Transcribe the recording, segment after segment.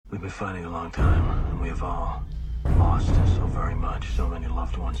We've been fighting a long time, and we have all lost so very much, so many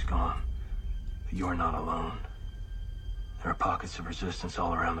loved ones gone. But you're not alone. There are pockets of resistance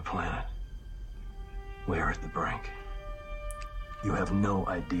all around the planet. We are at the brink. You have no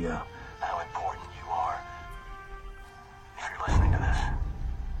idea how important you are. If you're listening to this,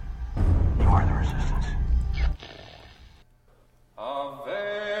 you are the resistance.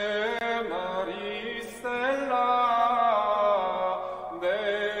 Ave Maria Stella,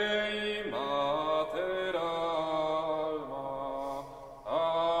 Dei Mater Alma,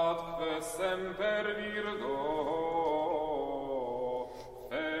 ad semper Virgo,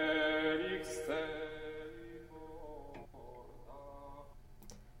 Felix te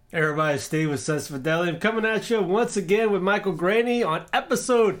Hey everybody, Steve with Sense Fidelity. I'm coming at you once again with Michael Graney on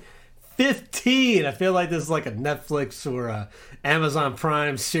episode 15. I feel like this is like a Netflix or a Amazon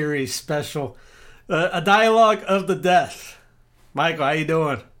Prime series special. A dialogue of the death. Michael, how you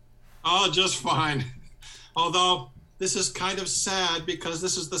doing? Oh, just fine. Although this is kind of sad because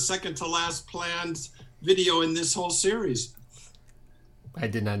this is the second to last planned video in this whole series. I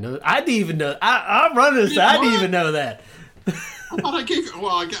did not know that. I didn't even know. I'm running this. I didn't even know that. I thought I gave you,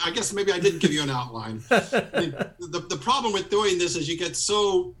 well, I guess maybe I didn't give you an outline. The problem with doing this is you get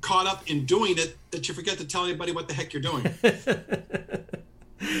so caught up in doing it that you forget to tell anybody what the heck you're doing.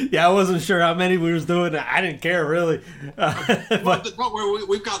 Yeah, I wasn't sure how many we was doing. I didn't care really. But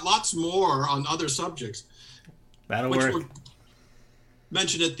we've got lots more on other subjects. That'll which work. We'll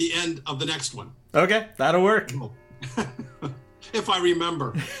mention at the end of the next one. Okay, that'll work. If I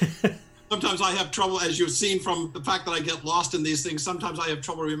remember. Sometimes I have trouble, as you've seen from the fact that I get lost in these things, sometimes I have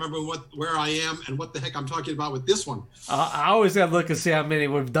trouble remembering where I am and what the heck I'm talking about with this one. I always got to look and see how many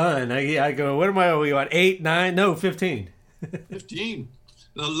we've done. I go, what am I? Are we on 8, 9? No, 15. 15.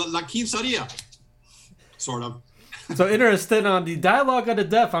 La quinceañera. Sort of. So interested on the dialogue of the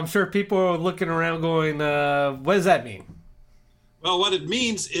deaf. I'm sure people are looking around going, what does that mean? Well, what it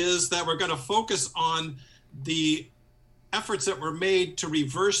means is that we're going to focus on the efforts that were made to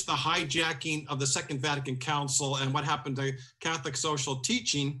reverse the hijacking of the Second Vatican Council and what happened to Catholic social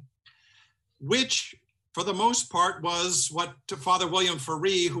teaching, which for the most part was what Father William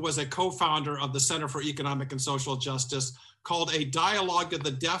Ferree, who was a co-founder of the Center for Economic and Social Justice, called a dialogue of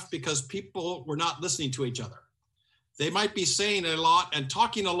the deaf, because people were not listening to each other. They might be saying a lot and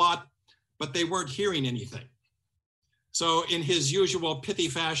talking a lot, but they weren't hearing anything. So in his usual pithy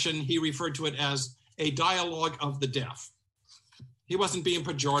fashion, he referred to it as a dialogue of the deaf. He wasn't being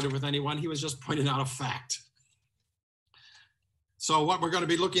pejorative with anyone. He was just pointing out a fact. So what we're going to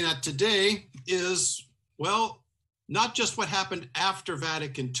be looking at today is, well, not just what happened after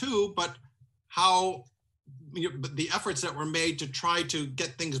Vatican II, but how the efforts that were made to try to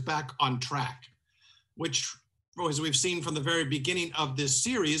get things back on track, which, as we've seen from the very beginning of this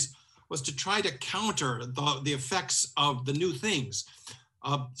series, was to try to counter the effects of the new things,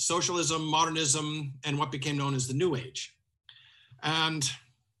 socialism, modernism, and what became known as the New Age. And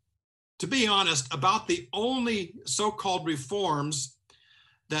to be honest, about the only so-called reforms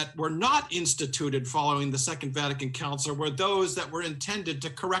that were not instituted following the Second Vatican Council were those that were intended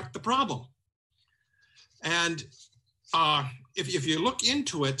to correct the problem. And if you look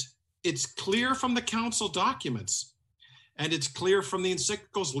into it, it's clear from the council documents, and it's clear from the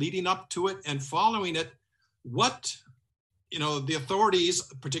encyclicals leading up to it and following it, what the authorities,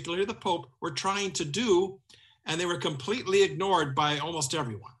 particularly the Pope, were trying to do, and they were completely ignored by almost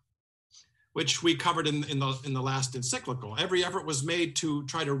everyone, which we covered in the last encyclical. Every effort was made to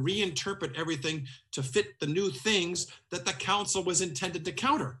try to reinterpret everything to fit the new things that the council was intended to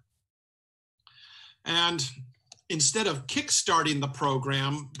counter. And instead of kickstarting the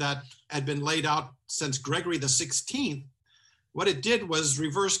program that had been laid out since Gregory the 16th, what it did was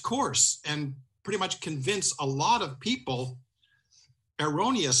reverse course and pretty much convince a lot of people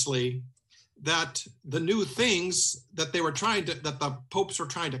erroneously that the new things that that the popes were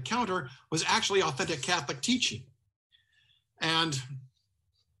trying to counter was actually authentic Catholic teaching. And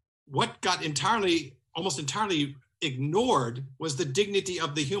what got almost entirely ignored was the dignity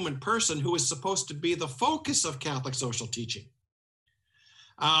of the human person, who is supposed to be the focus of Catholic social teaching.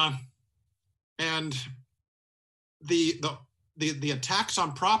 And the attacks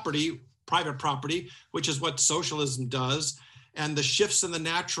on private property, which is what socialism does, and the shifts in the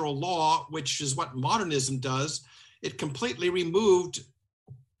natural law, which is what modernism does, it completely removed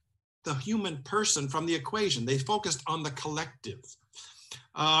the human person from the equation. They focused on the collective.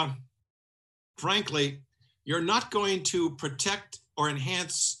 Frankly, you're not going to protect or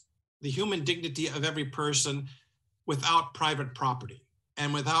enhance the human dignity of every person without private property.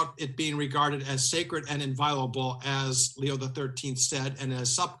 and without it being regarded as sacred and inviolable, as Leo XIII said, and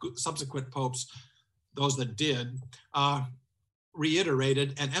as subsequent popes, those that did,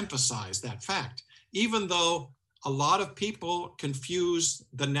 reiterated and emphasized that fact. Even though a lot of people confuse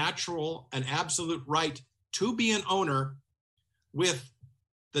the natural and absolute right to be an owner with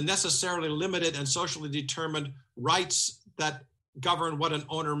the necessarily limited and socially determined rights that govern what an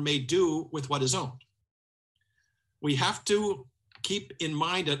owner may do with what is owned. We have to keep in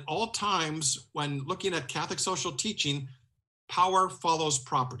mind at all times when looking at Catholic social teaching, power follows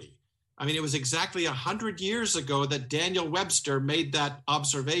property. I mean, it was exactly 100 years ago that Daniel Webster made that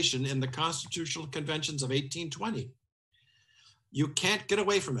observation in the Constitutional Conventions of 1820. You can't get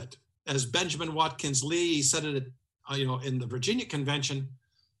away from it. As Benjamin Watkins Lee said it, in the Virginia Convention,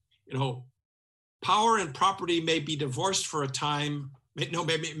 power and property may be divorced for a time,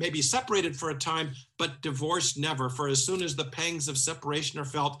 may be separated for a time, but divorced never. For as soon as the pangs of separation are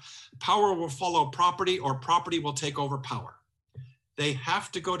felt, power will follow property, or property will take over power. They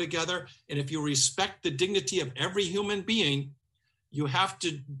have to go together. And if you respect the dignity of every human being, you have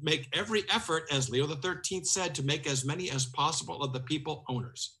to make every effort, as Leo XIII said, to make as many as possible of the people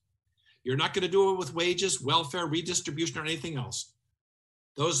owners. You're not going to do it with wages, welfare, redistribution, or anything else.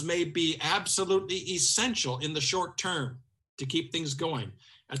 Those may be absolutely essential in the short term to keep things going.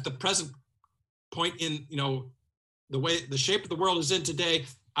 At the present point in, the way the shape of the world is in today,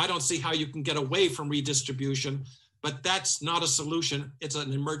 I don't see how you can get away from redistribution, but that's not a solution. It's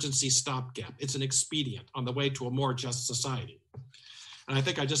an emergency stopgap. It's an expedient on the way to a more just society. And I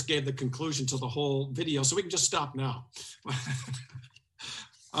think I just gave the conclusion to the whole video, so we can just stop now.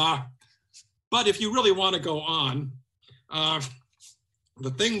 But if you really want to go on,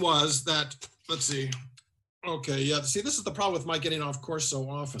 the thing was that, let's see. Okay, yeah, see, this is the problem with my getting off course so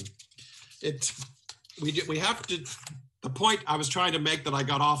often. We have to, the point I was trying to make that I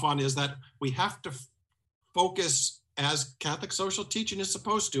got off on is that we have to focus, as Catholic social teaching is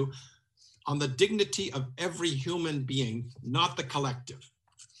supposed to, on the dignity of every human being, not the collective.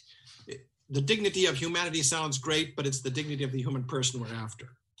 The dignity of humanity sounds great, but it's the dignity of the human person we're after.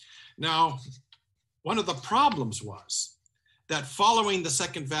 Now, one of the problems was that following the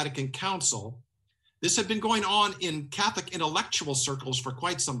Second Vatican Council, this had been going on in Catholic intellectual circles for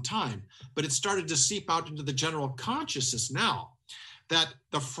quite some time, but it started to seep out into the general consciousness now that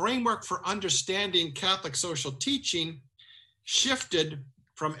the framework for understanding Catholic social teaching shifted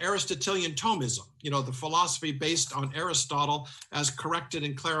from Aristotelian Thomism, the philosophy based on Aristotle as corrected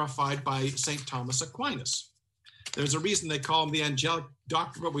and clarified by St. Thomas Aquinas. There's a reason they call him the angelic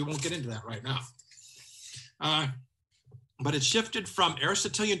doctor, but we won't get into that right now. But it shifted from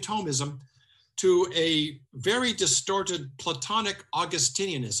Aristotelian Thomism to a very distorted Platonic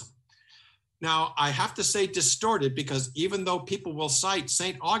Augustinianism. Now, I have to say distorted because even though people will cite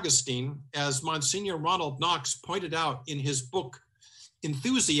St. Augustine, as Monsignor Ronald Knox pointed out in his book,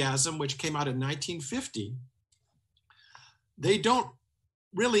 Enthusiasm, which came out in 1950, they don't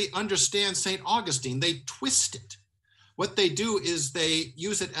really understand St. Augustine. They twist it. What they do is they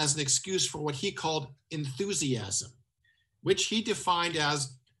use it as an excuse for what he called enthusiasm, which he defined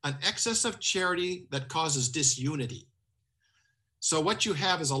as an excess of charity that causes disunity. So what you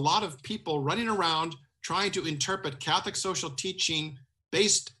have is a lot of people running around trying to interpret Catholic social teaching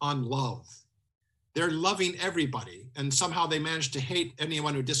based on love. They're loving everybody, and somehow they manage to hate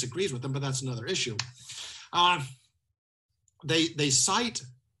anyone who disagrees with them, but that's another issue. They cite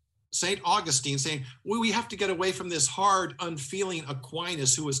St. Augustine saying, well, we have to get away from this hard, unfeeling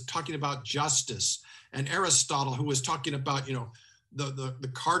Aquinas who was talking about justice, and Aristotle who was talking about,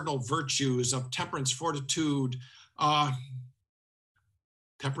 the cardinal virtues of temperance, fortitude,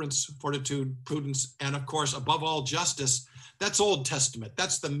 prudence, and of course, above all, justice. That's Old Testament.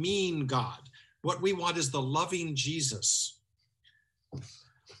 That's the mean God. What we want is the loving Jesus.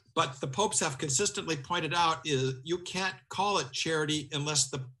 But the popes have consistently pointed out is you can't call it charity unless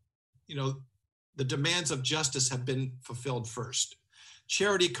the demands of justice have been fulfilled first.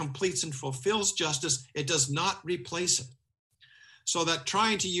 Charity completes and fulfills justice. It does not replace it. So that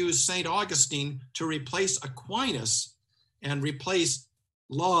trying to use St. Augustine to replace Aquinas and replace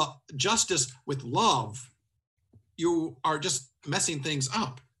justice with love, you are just messing things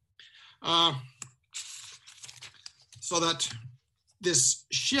up. So that this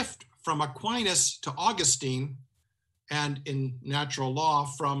shift from Aquinas to Augustine, and in natural law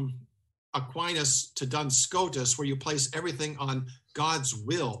from Aquinas to Duns Scotus, where you place everything on God's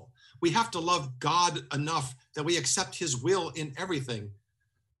will. We have to love God enough that we accept his will in everything.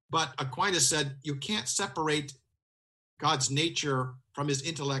 But Aquinas said you can't separate God's nature from his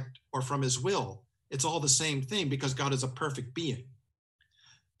intellect or from his will. It's all the same thing because God is a perfect being.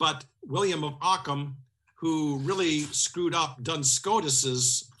 But William of Ockham, who really screwed up Duns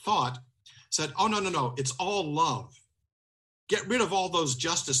Scotus's thought, said, oh, no, it's all love. Get rid of all those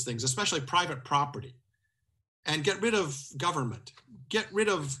justice things, especially private property, and get rid of government. Get rid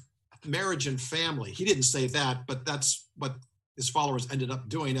of marriage and family. He didn't say that, but that's what his followers ended up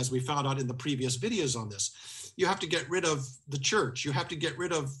doing, as we found out in the previous videos on this. You have to get rid of the church. You have to get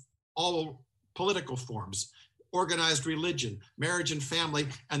rid of all political forms, organized religion, marriage and family,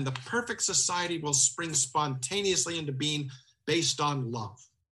 and the perfect society will spring spontaneously into being based on love.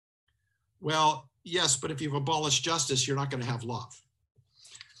 Well, yes, but if you've abolished justice, you're not going to have love,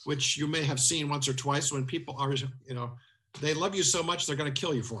 which you may have seen once or twice when people are, they love you so much, they're going to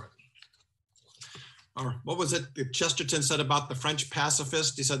kill you for it. Or what was it that Chesterton said about the French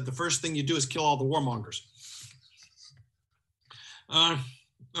pacifist? He said, the first thing you do is kill all the warmongers.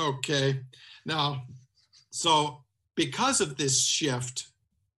 Okay. Now, so because of this shift,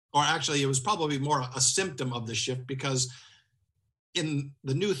 or actually it was probably more a symptom of the shift, because in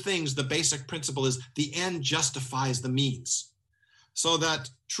the new things, the basic principle is the end justifies the means. So that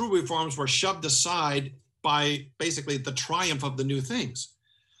true reforms were shoved aside by basically the triumph of the new things.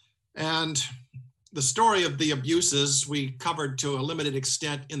 And the story of the abuses we covered to a limited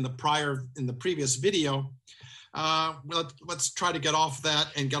extent in the previous video. Let's try to get off that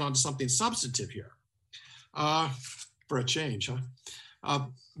and get on to something substantive here. For a change, huh?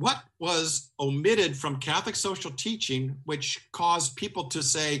 What was omitted from Catholic social teaching, which caused people to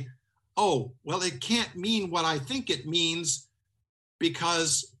say, oh, well, it can't mean what I think it means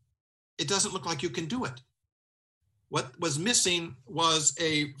because it doesn't look like you can do it. What was missing was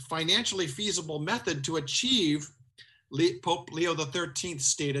a financially feasible method to achieve Pope Leo XIII's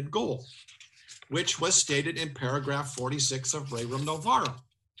stated goal, which was stated in paragraph 46 of Rerum Novarum.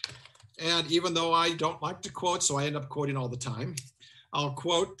 And even though I don't like to quote, so I end up quoting all the time, I'll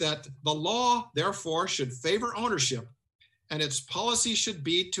quote that the law, therefore, should favor ownership, and its policy should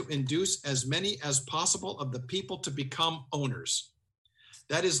be to induce as many as possible of the people to become owners.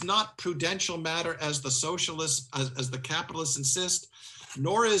 That is not prudential matter as the socialists, as the capitalists insist,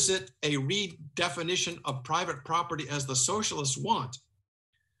 nor is it a redefinition of private property as the socialists want.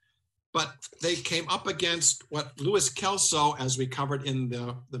 But they came up against what Louis Kelso, as we covered in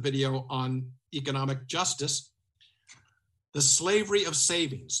the video on economic justice, the slavery of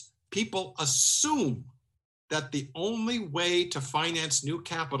savings. People assume that the only way to finance new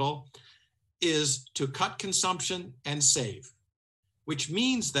capital is to cut consumption and save, which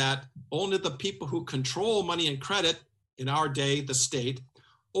means that only the people who control money and credit, in our day, the state,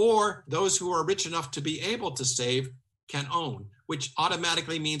 or those who are rich enough to be able to save can own, which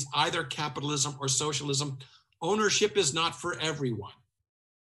automatically means either capitalism or socialism. Ownership is not for everyone,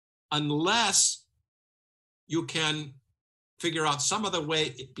 unless you can figure out some other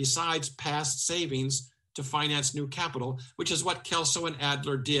way besides past savings to finance new capital, which is what Kelso and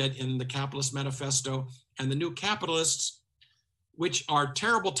Adler did in the Capitalist Manifesto and the New Capitalists, which are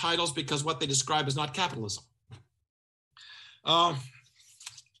terrible titles because what they describe is not capitalism.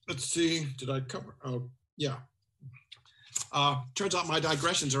 Let's see, did I cover? Oh, yeah. Turns out my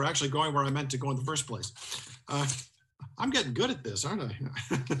digressions are actually going where I meant to go in the first place. I'm getting good at this, aren't I?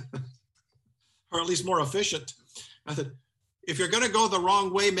 Or at least more efficient. I said, if you're going to go the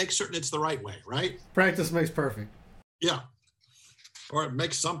wrong way, make certain it's the right way, right? Practice makes perfect. Yeah. Or it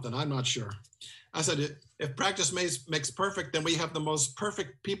makes something, I'm not sure. I said, if practice makes perfect, then we have the most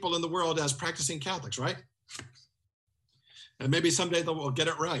perfect people in the world as practicing Catholics, right? And maybe someday we'll get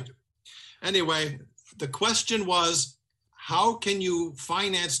it right. Anyway, the question was, how can you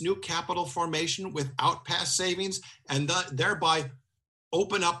finance new capital formation without past savings and thereby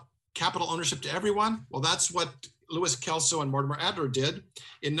open up capital ownership to everyone? Well, that's what Louis Kelso and Mortimer Adler did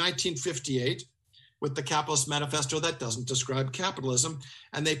in 1958 with the Capitalist Manifesto that doesn't describe capitalism.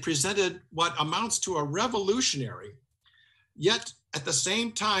 And they presented what amounts to a revolutionary, yet at the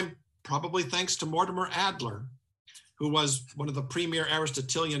same time, probably thanks to Mortimer Adler, who was one of the premier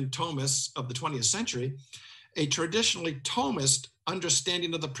Aristotelian Thomists of the 20th century, a traditionally Thomist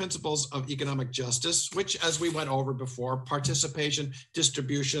understanding of the principles of economic justice, which, as we went over before, participation,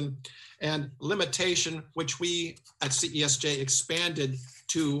 distribution, and limitation, which we at CESJ expanded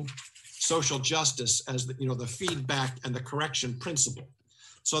to social justice as the feedback and the correction principle,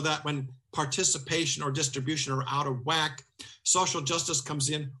 so that when participation or distribution are out of whack, social justice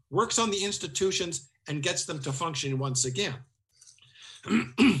comes in, works on the institutions, and gets them to function once again.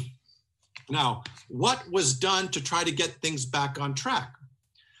 Now, what was done to try to get things back on track?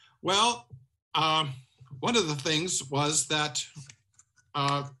 Well, one of the things was that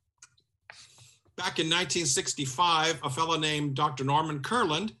back in 1965, a fellow named Dr. Norman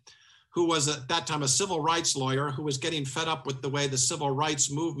Kurland, who was at that time a civil rights lawyer, who was getting fed up with the way the civil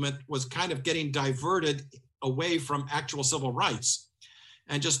rights movement was kind of getting diverted away from actual civil rights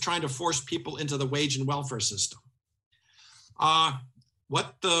and just trying to force people into the wage and welfare system.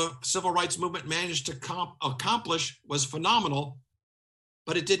 What the civil rights movement managed to accomplish was phenomenal,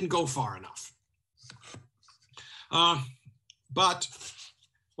 but it didn't go far enough. But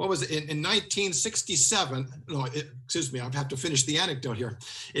what was it? In 1967, excuse me, I have to finish the anecdote here.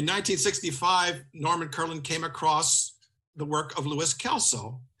 In 1965, Norman Kurland came across the work of Louis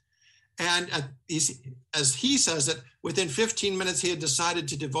Kelso. And as he says it, within 15 minutes, he had decided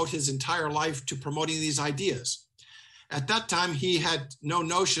to devote his entire life to promoting these ideas. At that time, he had no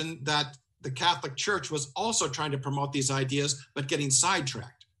notion that the Catholic Church was also trying to promote these ideas, but getting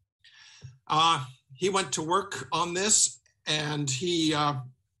sidetracked. He went to work on this, and he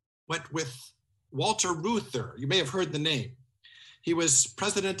went with Walter Reuther. You may have heard the name. He was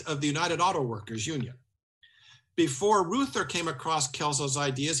president of the United Auto Workers Union. Before Reuther came across Kelso's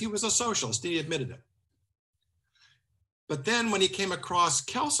ideas, he was a socialist, and he admitted it. But then when he came across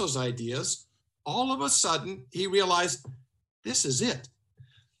Kelso's ideas, all of a sudden, he realized, this is it.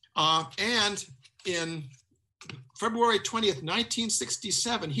 And in February 20th,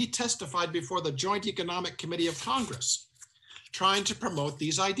 1967, he testified before the Joint Economic Committee of Congress, trying to promote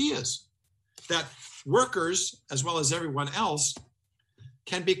these ideas, that workers, as well as everyone else,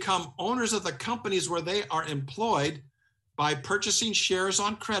 can become owners of the companies where they are employed by purchasing shares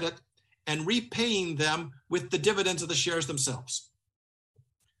on credit and repaying them with the dividends of the shares themselves.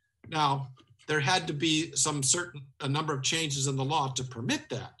 Now, there had to be a number of changes in the law to permit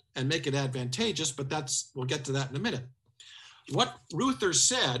that and make it advantageous, but we'll get to that in a minute. What Reuther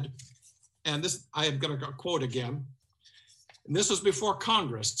said, and this I am going to quote again, and this was before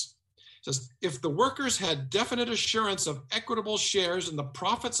Congress, says, if the workers had definite assurance of equitable shares in the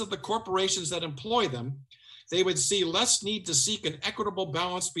profits of the corporations that employ them, they would see less need to seek an equitable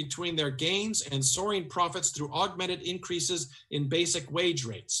balance between their gains and soaring profits through augmented increases in basic wage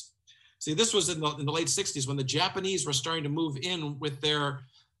rates. See, this was in the late 60s when the Japanese were starting to move in with their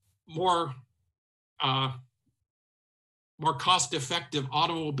more cost-effective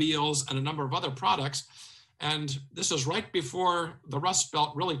automobiles and a number of other products. And this is right before the Rust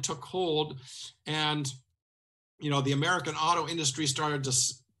Belt really took hold, and the American auto industry started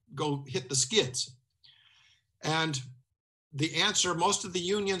to go hit the skids. And the answer most of the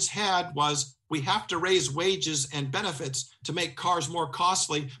unions had was, we have to raise wages and benefits to make cars more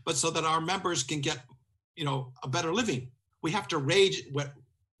costly, but so that our members can get a better living. We have to raise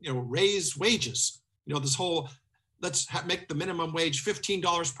wages. This whole, make the minimum wage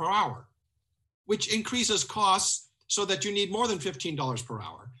 $15 per hour, which increases costs so that you need more than $15 per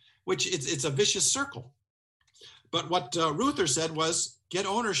hour, which it's a vicious circle. But what Reuther said was, get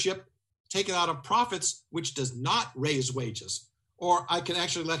ownership, take it out of profits, which does not raise wages. Or I can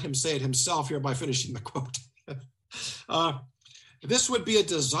actually let him say it himself here by finishing the quote. This would be a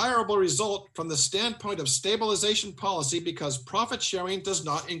desirable result from the standpoint of stabilization policy because profit sharing does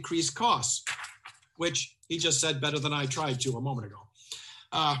not increase costs, which he just said better than I tried to a moment ago.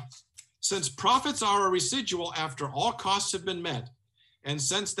 Since profits are a residual after all costs have been met, and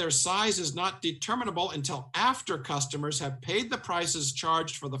since their size is not determinable until after customers have paid the prices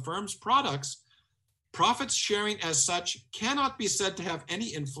charged for the firm's products, profits sharing as such cannot be said to have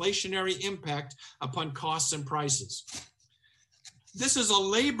any inflationary impact upon costs and prices. This is a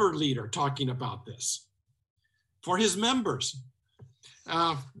labor leader talking about this for his members.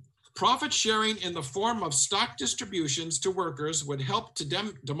 Profit sharing in the form of stock distributions to workers would help to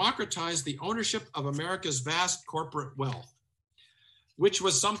democratize the ownership of America's vast corporate wealth, which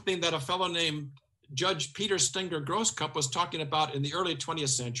was something that a fellow named Judge Peter Stenger Grosscup was talking about in the early 20th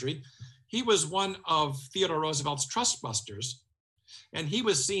century. He was one of Theodore Roosevelt's trustbusters, and he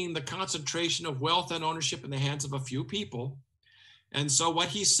was seeing the concentration of wealth and ownership in the hands of a few people. And so what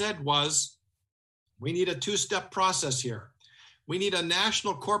he said was, we need a two-step process here. We need a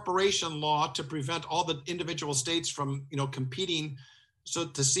national corporation law to prevent all the individual states from, competing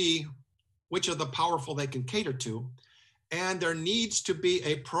to see which of the powerful they can cater to. And there needs to be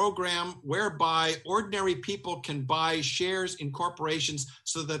a program whereby ordinary people can buy shares in corporations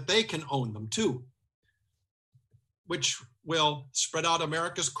so that they can own them too, which will spread out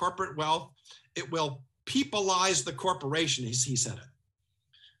America's corporate wealth. It will peopleize the corporation, he said it.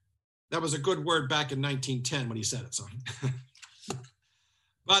 That was a good word back in 1910 when he said it. So.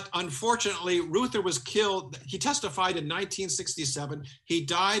 But unfortunately, Reuther was killed. He testified in 1967. He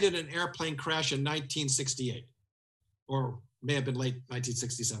died in an airplane crash in 1968. Or may have been late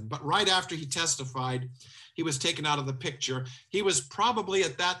 1967, but right after he testified, he was taken out of the picture. He was probably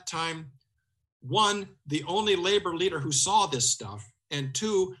at that time, one, the only labor leader who saw this stuff, and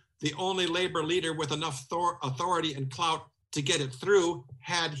two, the only labor leader with enough authority and clout to get it through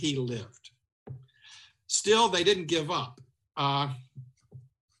had he lived. Still, they didn't give up.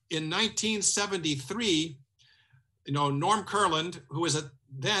 In 1973, Norm Kurland, who was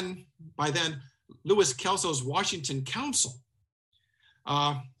by then Louis Kelso's Washington counsel,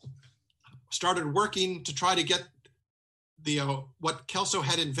 started working to try to get what Kelso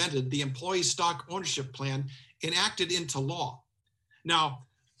had invented, the employee stock ownership plan, enacted into law. Now,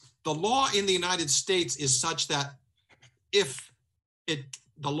 the law in the United States is such that if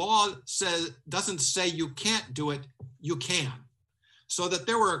the law doesn't say you can't do it, you can. So that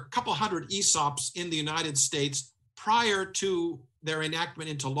there were a couple hundred ESOPs in the United States prior to their enactment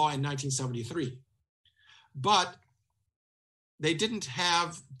into law in 1973. But they didn't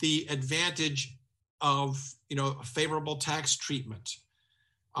have the advantage of favorable tax treatment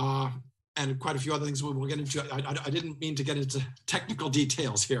and quite a few other things we will get into. I didn't mean to get into technical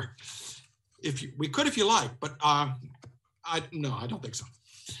details here. We could if you like, but no, I don't think so.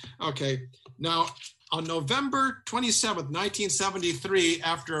 Okay, now on November 27th, 1973,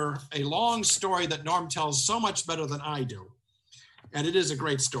 after a long story that Norm tells so much better than I do, and it is a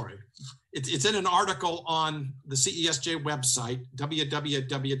great story. It's in an article on the CESJ website,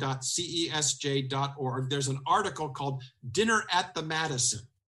 www.cesj.org. There's an article called Dinner at the Madison,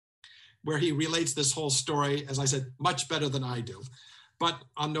 where he relates this whole story, as I said, much better than I do. But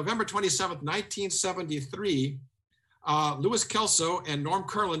on November 27th, 1973, Louis Kelso and Norm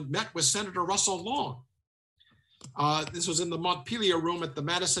Kurland met with Senator Russell Long. This was in the Montpelier room at the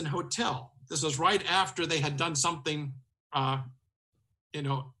Madison Hotel. This was right after they had done something,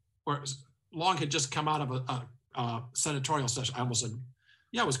 where Long had just come out of a senatorial session. I almost said,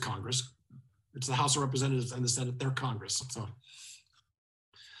 yeah, it was Congress. It's the House of Representatives and the Senate, they're Congress. So,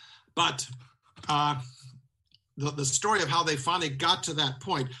 but the story of how they finally got to that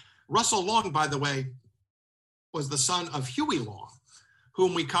point. Russell Long, by the way, was the son of Huey Long,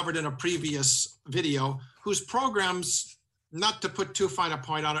 whom we covered in a previous video, whose programs, not to put too fine a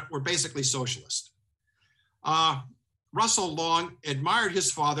point on it, were basically socialist. Russell Long admired his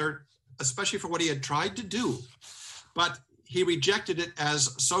father, especially for what he had tried to do, but he rejected it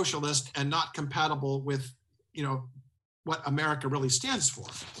as socialist and not compatible with, what America really stands for.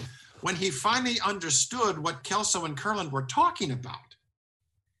 When he finally understood what Kelso and Kurland were talking about,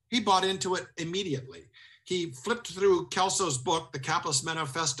 he bought into it immediately. He flipped through Kelso's book, The Capitalist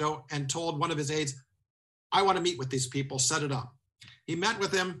Manifesto, and told one of his aides, I want to meet with these people, set it up. He met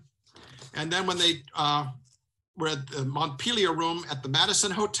with him, and then when they were at the Montpelier room at the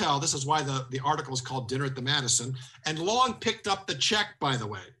Madison Hotel, this is why the article is called Dinner at the Madison, and Long picked up the check, by the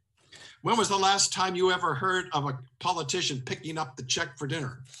way. When was the last time you ever heard of a politician picking up the check for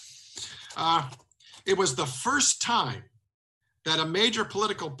dinner? It was the first time that a major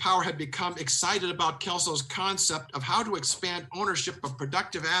political power had become excited about Kelso's concept of how to expand ownership of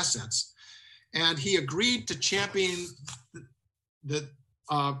productive assets. And he agreed to champion the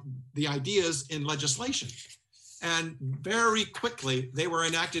ideas in legislation. And very quickly, they were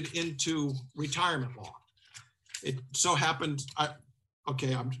enacted into retirement law. It so happened, I'm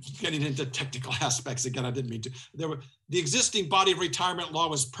getting into technical aspects again, I didn't mean to. The existing body of retirement law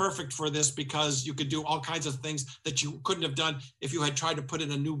was perfect for this because you could do all kinds of things that you couldn't have done if you had tried to put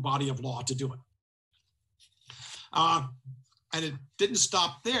in a new body of law to do it. And it didn't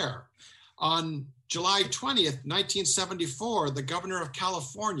stop there. On July 20th, 1974, the governor of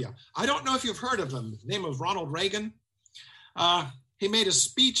California, I don't know if you've heard of him, his name was Ronald Reagan. He made a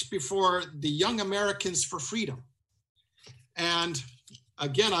speech before the Young Americans for Freedom. And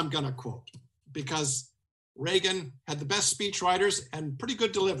again, I'm going to quote, because Reagan had the best speechwriters and pretty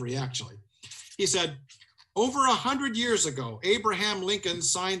good delivery, actually. He said, over 100 years ago, Abraham Lincoln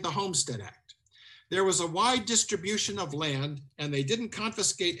signed the Homestead Act. There was a wide distribution of land, and they didn't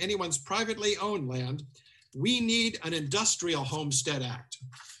confiscate anyone's privately owned land. We need an industrial Homestead Act.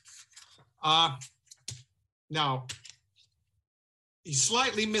 Now, he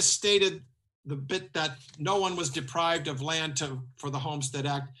slightly misstated the bit that no one was deprived of land for the Homestead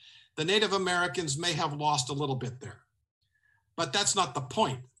Act. The Native Americans may have lost a little bit there, but that's not the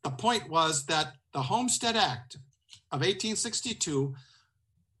point. The point was that the Homestead Act of 1862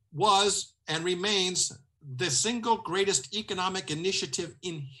 was and remains the single greatest economic initiative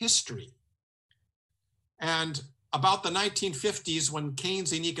in history. And about the 1950s, when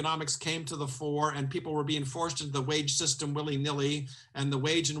Keynesian economics came to the fore and people were being forced into the wage system willy-nilly, and the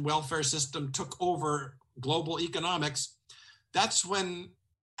wage and welfare system took over global economics, that's when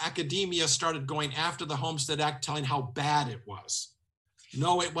academia started going after the Homestead Act, telling how bad it was.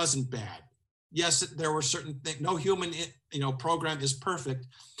 No, it wasn't bad. Yes, there were certain things. No human, program is perfect,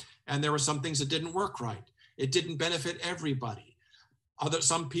 and there were some things that didn't work right. It didn't benefit everybody.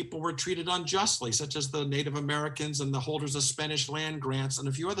 Some people were treated unjustly, such as the Native Americans and the holders of Spanish land grants and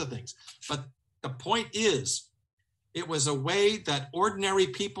a few other things. But the point is, it was a way that ordinary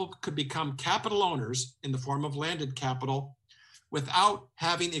people could become capital owners in the form of landed capital without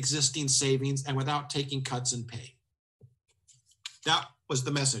having existing savings and without taking cuts in pay. That was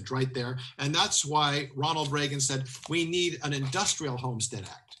the message right there. And that's why Ronald Reagan said, we need an Industrial Homestead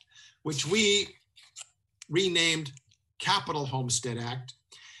Act, which we renamed Capital Homestead Act.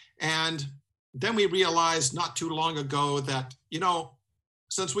 And then we realized not too long ago that,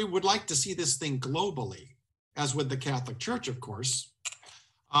 since we would like to see this thing globally, as with the Catholic Church, of course,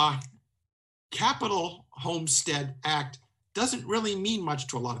 Capital Homestead Act doesn't really mean much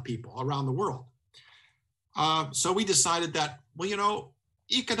to a lot of people around the world. So we decided that,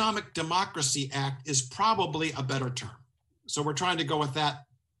 Economic Democracy Act is probably a better term. So we're trying to go with that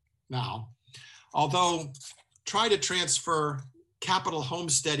now. Although, try to transfer capital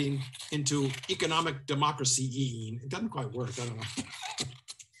homesteading into economic democracy, it doesn't quite work. I don't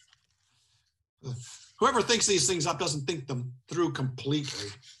know. Whoever thinks these things up doesn't think them through completely.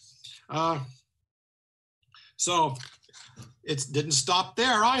 So it didn't stop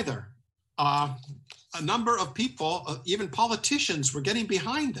there either. A number of people, even politicians, were getting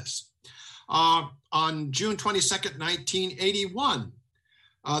behind this. On June 22nd, 1981,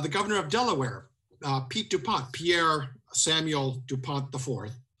 the governor of Delaware, Pete DuPont, Pierre Samuel DuPont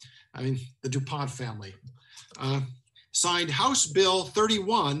IV, the DuPont family, signed House Bill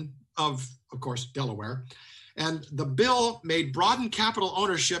 31 of course, Delaware. And the bill made broadened capital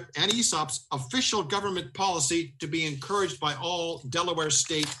ownership and ESOPs official government policy to be encouraged by all Delaware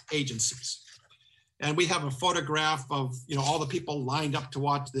state agencies. And we have a photograph of all the people lined up to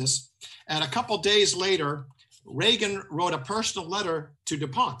watch this. And a couple days later, Reagan wrote a personal letter to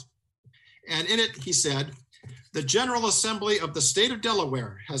DuPont. And in it, he said, the General Assembly of the state of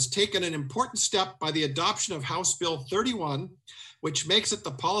Delaware has taken an important step by the adoption of House Bill 31, which makes it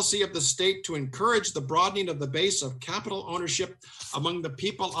the policy of the state to encourage the broadening of the base of capital ownership among the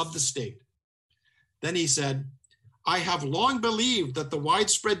people of the state. Then he said, I have long believed that the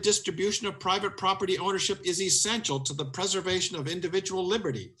widespread distribution of private property ownership is essential to the preservation of individual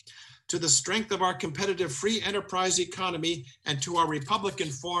liberty, to the strength of our competitive free enterprise economy, and to our Republican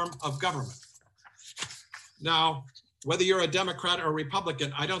form of government. Now, whether you're a Democrat or a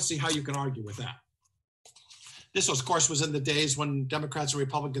Republican, I don't see how you can argue with that. This, of course, was in the days when Democrats and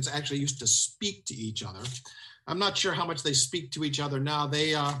Republicans actually used to speak to each other. I'm not sure how much they speak to each other now.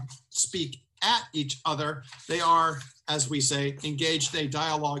 They speak at each other. They are, as we say, engaged in a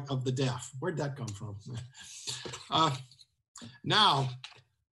dialogue of the deaf. Where'd that come from? Now,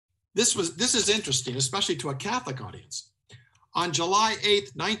 this is interesting, especially to a Catholic audience. On July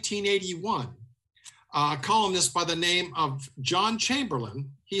 8th, 1981, a columnist by the name of John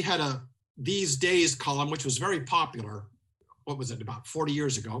Chamberlain, he had a These Days column, which was very popular. What was it, about 40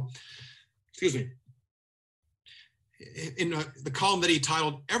 years ago? Excuse me. In the column that he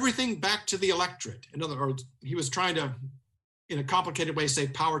titled, Everything Back to the Electorate. In other words, he was trying to, in a complicated way, say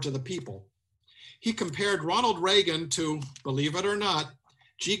power to the people. He compared Ronald Reagan to, believe it or not,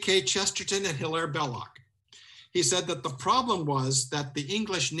 G.K. Chesterton and Hilaire Belloc. He said that the problem was that the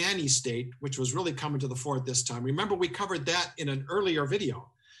English nanny state, which was really coming to the fore at this time, remember we covered that in an earlier video.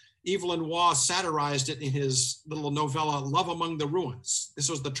 Evelyn Waugh satirized it in his little novella, Love Among the Ruins. This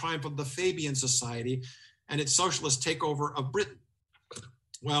was the triumph of the Fabian Society and its socialist takeover of Britain.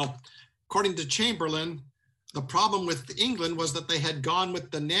 Well, according to Chamberlain, the problem with England was that they had gone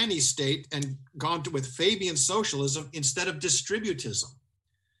with the nanny state and gone with Fabian socialism instead of distributism.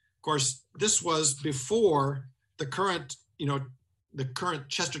 Of course, this was before the current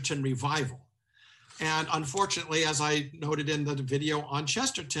Chesterton revival. And unfortunately, as I noted in the video on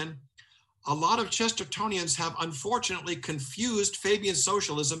Chesterton, a lot of Chestertonians have unfortunately confused Fabian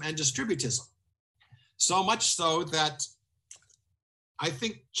socialism and distributism. So much so that I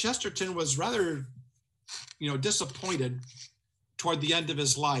think Chesterton was rather, disappointed toward the end of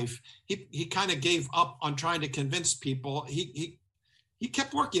his life. He kind of gave up on trying to convince people. He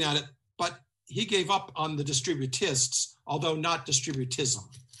kept working at it, but he gave up on the distributists, although not distributism.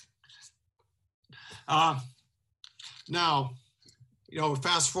 Now,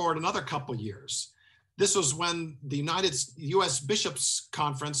 fast forward another couple years. This was when the U.S. Bishops'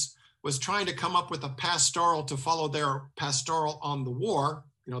 Conference was trying to come up with a pastoral to follow their pastoral on the war,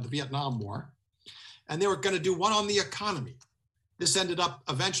 the Vietnam War. And they were going to do one on the economy. This ended up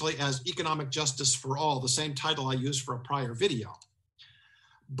eventually as Economic Justice for All, the same title I used for a prior video.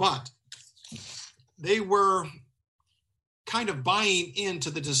 But they were kind of buying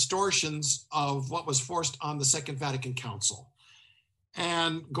into the distortions of what was forced on the Second Vatican Council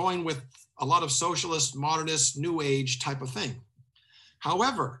and going with a lot of socialist, modernist, new age type of thing.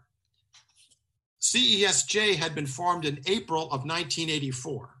 However, CESJ had been formed in April of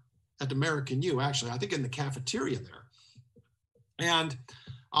 1984 at American U, actually, I think in the cafeteria there. And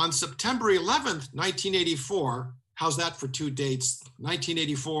on September 11th, 1984, how's that for two dates,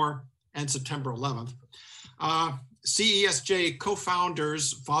 1984 and September 11th, CESJ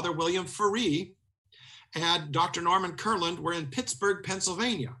co-founders, Father William Ferree and Dr. Norman Kurland were in Pittsburgh,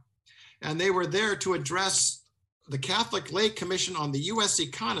 Pennsylvania. And they were there to address the Catholic Lay Commission on the U.S.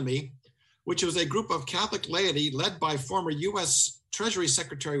 Economy, which was a group of Catholic laity led by former U.S. Treasury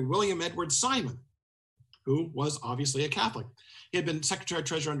Secretary William Edward Simon, who was obviously a Catholic. He had been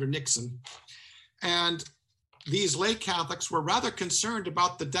Secretary-Treasurer under Nixon. And these lay Catholics were rather concerned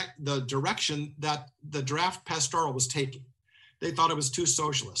about the direction that the draft pastoral was taking. They thought it was too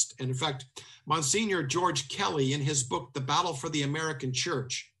socialist. And in fact, Monsignor George Kelly, in his book, The Battle for the American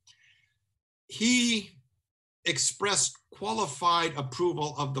Church, he expressed qualified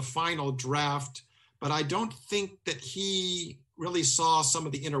approval of the final draft, but I don't think that he really saw some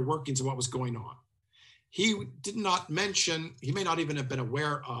of the inner workings of what was going on. He did not mention, he may not even have been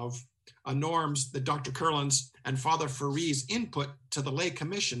aware of norms that Dr. Kurland's and Father Ferree's input to the lay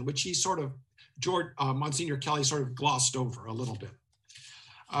commission, which he sort of, Monsignor Kelly sort of glossed over a little bit.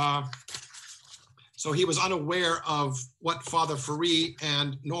 So he was unaware of what Father Ferree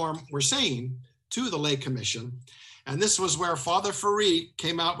and Norm were saying to the lay commission. And this was where Father Ferree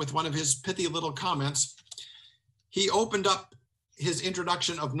came out with one of his pithy little comments. He opened up his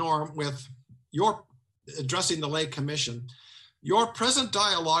introduction of Norm with addressing the lay commission. Your present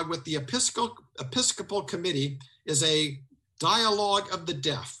dialogue with the Episcopal Committee is a dialogue of the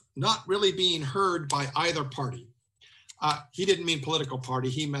deaf, not really being heard by either party. He didn't mean political party,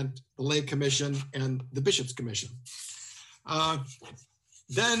 he meant the lay commission and the bishop's commission.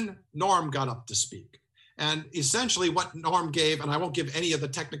 Then Norm got up to speak. And essentially what Norm gave, and I won't give any of the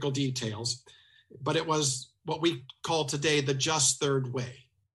technical details, but it was what we call today the just third way.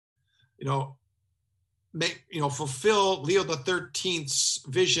 Fulfill Leo XIII's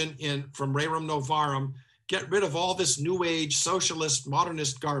vision from Rerum Novarum, get rid of all this new age socialist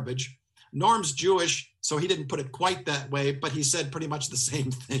modernist garbage. Norm's Jewish, so he didn't put it quite that way, but he said pretty much the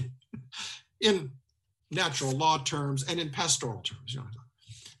same thing in natural law terms and in pastoral terms.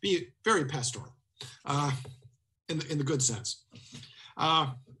 Be very pastoral in the good sense.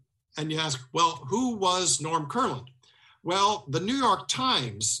 And you ask, well, who was Norm Kurland? Well, the New York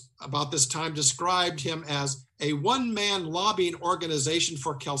Times about this time described him as a one-man lobbying organization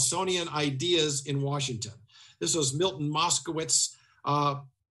for Kelsonian ideas in Washington. This was Milton Moskowitz.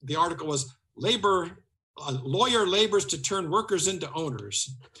 The article was Lawyer Labors to Turn Workers into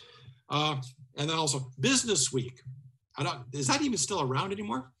Owners. And then also Business Week. Is that even still around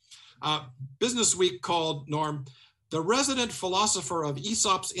anymore? Business Week called Norm the resident philosopher of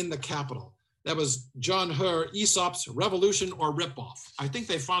Aesop's in the Capitol. That was John Herr, Aesop's Revolution or Ripoff. I think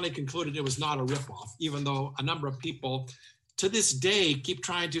they finally concluded it was not a ripoff, even though a number of people to this day keep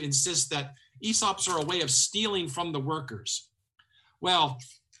trying to insist that Aesop's are a way of stealing from the workers. Well,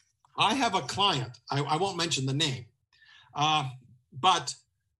 I have a client, I won't mention the name, but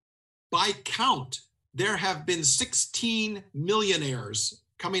by count, there have been 16 millionaires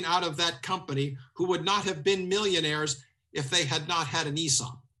coming out of that company who would not have been millionaires if they had not had an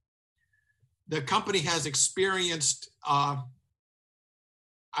Aesop. The company has experienced, I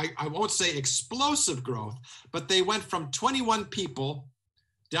won't say explosive growth, but they went from 21 people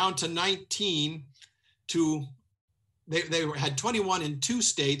down to 19 to, they had 21 in 2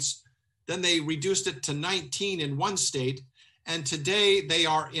 states, then they reduced it to 19 in 1 state, and today they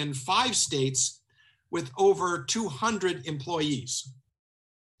are in 5 states with over 200 employees.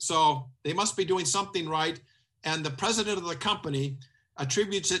 So they must be doing something right, and the president of the company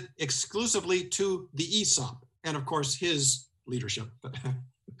attributes it exclusively to the Aesop, and of course his leadership,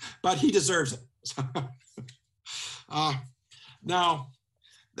 but he deserves it. Now,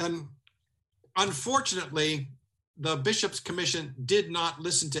 then, unfortunately, the Bishop's Commission did not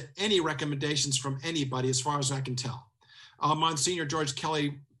listen to any recommendations from anybody, as far as I can tell. Monsignor George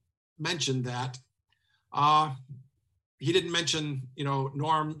Kelly mentioned that. He didn't mention,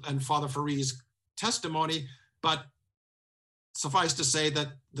 Norm and Father Ferree's testimony, but suffice to say that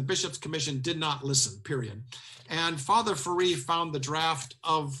the Bishop's Commission did not listen, period. And Father Ferree found the draft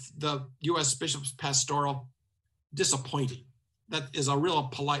of the U.S. Bishop's Pastoral disappointing. that is a real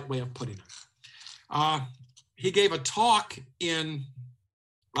polite way of putting it. He gave a talk in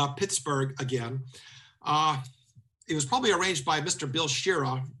Pittsburgh again. It was probably arranged by Mr. Bill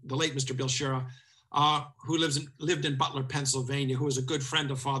Shira, the late Mr. Bill Shira, who lived in Butler, Pennsylvania, who was a good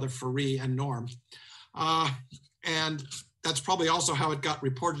friend of Father Ferree and Norm. And that's probably also how it got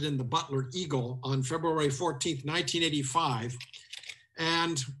reported in the Butler Eagle on February 14th, 1985.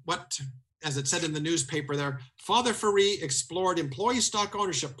 And what, as it said in the newspaper there, Father Ferree explored employee stock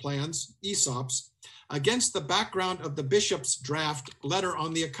ownership plans, ESOPs, against the background of the bishop's draft letter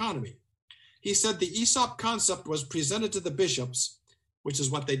on the economy. He said the ESOP concept was presented to the bishops, which is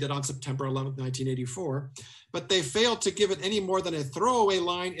what they did on September 11th, 1984, but they failed to give it any more than a throwaway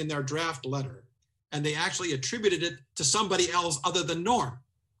line in their draft letter. And they actually attributed it to somebody else other than Norm.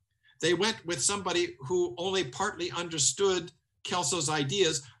 They went with somebody who only partly understood Kelso's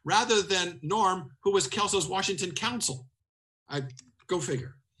ideas rather than Norm, who was Kelso's Washington counsel. Go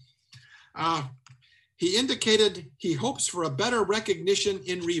figure. He indicated he hopes for a better recognition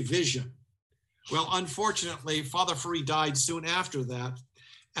in revision. Well, unfortunately, Father Ferree died soon after that.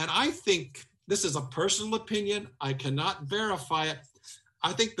 And I think, this is a personal opinion, I cannot verify it,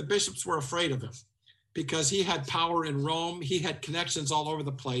 I think the bishops were afraid of him because he had power in Rome, he had connections all over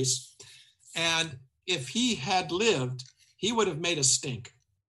the place. And if he had lived, he would have made a stink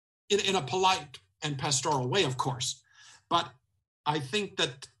in a polite and pastoral way, of course. But I think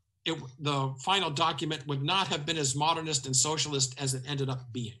that the final document would not have been as modernist and socialist as it ended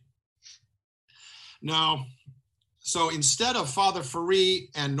up being. Now, so instead of Father Ferree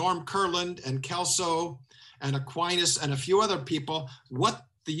and Norm Kurland and Kelso and Aquinas and a few other people, what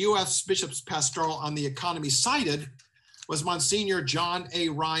the U.S. Bishops Pastoral on the Economy cited was Monsignor John A.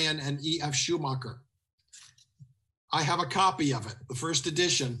 Ryan and E.F. Schumacher. I have a copy of it, the first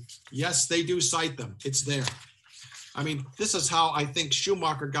edition. Yes, they do cite them. It's there. I mean, this is how I think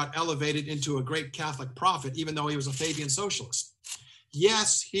Schumacher got elevated into a great Catholic prophet, even though he was a Fabian socialist.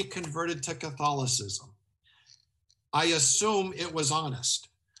 Yes, he converted to Catholicism. I assume it was honest,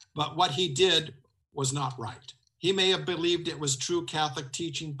 but what he did was not right. He may have believed it was true Catholic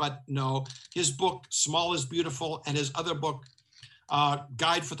teaching, but no. His book, Small is Beautiful, and his other book,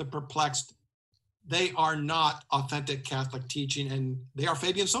 Guide for the Perplexed, they are not authentic Catholic teaching, and they are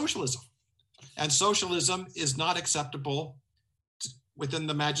Fabian socialism. And socialism is not acceptable within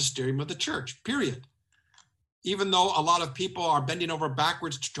the magisterium of the church, period. Even though a lot of people are bending over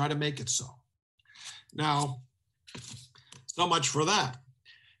backwards to try to make it so. Now, so much for that.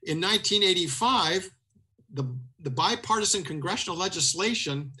 In 1985, the bipartisan congressional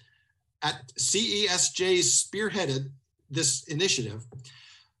legislation at CESJ's spearheaded this initiative.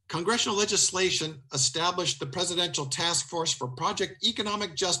 Congressional legislation established the Presidential Task Force for Project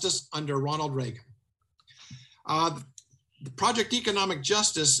Economic Justice under Ronald Reagan. The Project Economic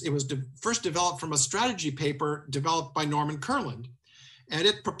Justice, it was first developed from a strategy paper developed by Norman Kurland, and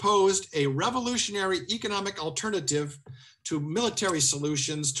it proposed a revolutionary economic alternative to military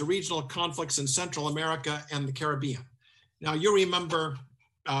solutions to regional conflicts in Central America and the Caribbean. Now you remember,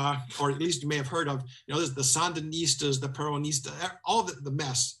 or at least you may have heard of, there's the Sandinistas, the Peronistas, all the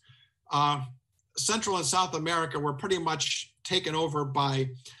mess. Central and South America were pretty much taken over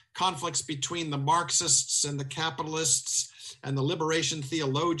by conflicts between the Marxists and the capitalists and the liberation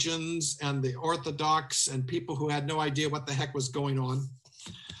theologians and the Orthodox and people who had no idea what the heck was going on.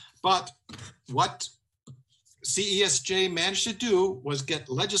 But what CESJ managed to do was get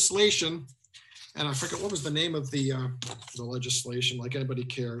legislation, and I forget what was the name of the legislation, like anybody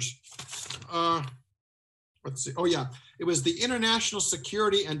cares. Let's see. Oh yeah, it was the International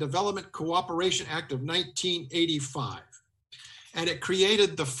Security and Development Cooperation Act of 1985. And it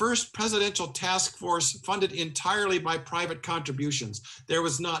created the first presidential task force funded entirely by private contributions. There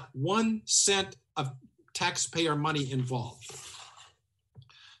was not 1 cent of taxpayer money involved.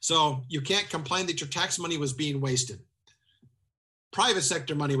 So you can't complain that your tax money was being wasted. Private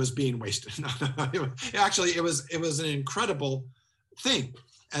sector money was being wasted. Actually, it was an incredible thing,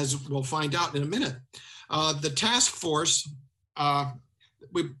 as we'll find out in a minute. The task force, I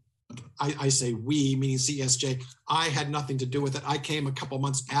say we, meaning CSJ, I had nothing to do with it. I came a couple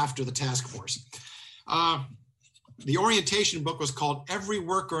months after the task force. The orientation book was called Every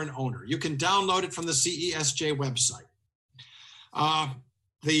Worker and Owner. You can download it from the CESJ website.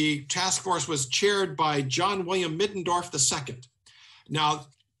 The task force was chaired by John William Middendorf II. Now,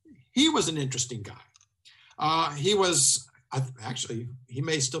 he was an interesting guy. He was, actually, he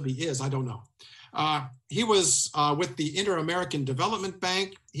may still be is, I don't know. He was with the Inter-American Development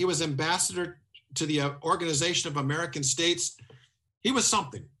Bank. He was ambassador to the Organization of American States. He was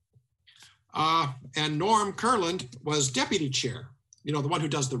something. And Norm Kurland was deputy chair, the one who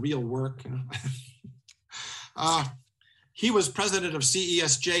does the real work. He was president of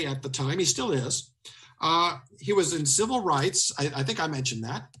CESJ at the time. He still is. He was in civil rights. I think I mentioned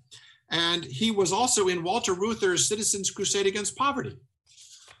that. And he was also in Walter Reuther's Citizens Crusade Against Poverty.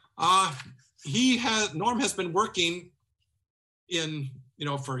 Norm has been working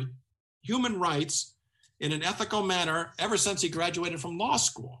for human rights in an ethical manner ever since he graduated from law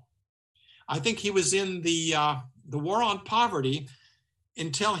school. I think he was in the war on poverty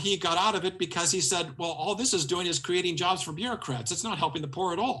until he got out of it because he said, well, all this is doing is creating jobs for bureaucrats. It's not helping the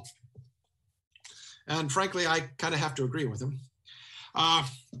poor at all. And frankly, I kind of have to agree with him.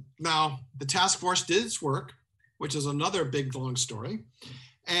 Now, the task force did its work, which is another big, long story.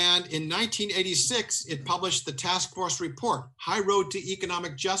 And in 1986, it published the task force report, High Road to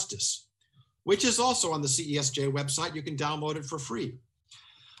Economic Justice, which is also on the CESJ website. You can download it for free.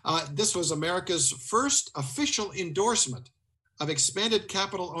 This was America's first official endorsement of expanded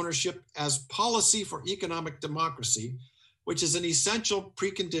capital ownership as policy for economic democracy, which is an essential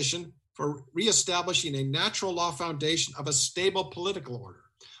precondition for reestablishing a natural law foundation of a stable political order.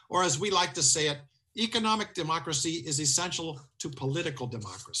 Or as we like to say it, economic democracy is essential to political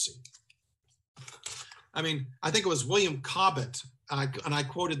democracy. I think it was William Cobbett, and I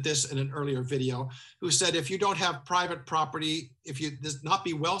quoted this in an earlier video, who said, if you don't have private property, if you does not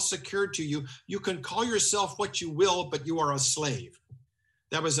be well secured to you, you can call yourself what you will, but you are a slave.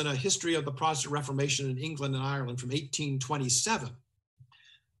 That was in a history of the Protestant Reformation in England and Ireland from 1827.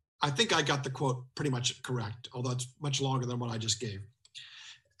 I think I got the quote pretty much correct, although it's much longer than what I just gave.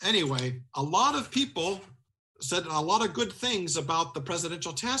 Anyway, a lot of people said a lot of good things about the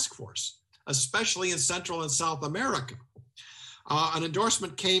Presidential Task Force, especially in Central and South America. An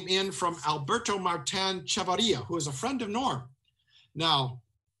endorsement came in from Alberto Martin Chavarria, who is a friend of Norm. Now,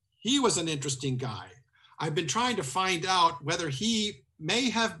 he was an interesting guy. I've been trying to find out whether he may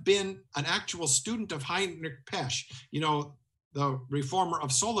have been an actual student of Heinrich Pesch, the reformer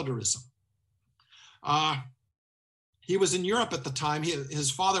of solidarism. He was in Europe at the time.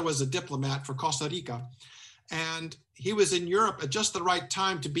 His father was a diplomat for Costa Rica, and he was in Europe at just the right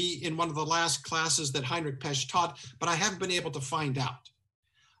time to be in one of the last classes that Heinrich Pesch taught, but I haven't been able to find out.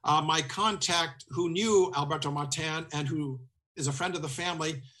 My contact who knew Alberto Martin and who is a friend of the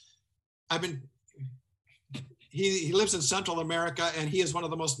family, he lives in Central America, and he is one of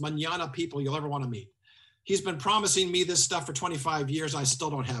the most mañana people you'll ever want to meet. He's been promising me this stuff for 25 years. I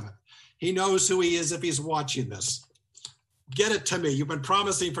still don't have it. He knows who he is if he's watching this. Get it to me. You've been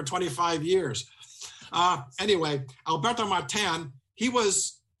promising for 25 years. Anyway, Alberto Martin, he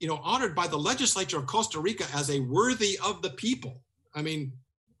was, honored by the legislature of Costa Rica as a worthy of the people.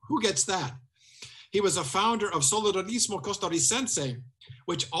 Who gets that? He was a founder of Solidarismo Costarricense,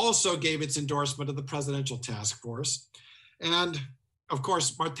 which also gave its endorsement of the Presidential Task Force. And of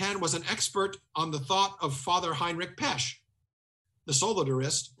course, Martin was an expert on the thought of Father Heinrich Pesch, the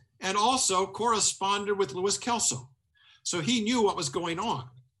solidarist, and also corresponded with Louis Kelso. So he knew what was going on.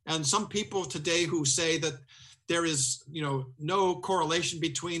 And some people today who say that there is, no correlation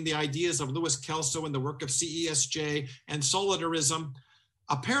between the ideas of Louis Kelso and the work of CESJ and solidarism,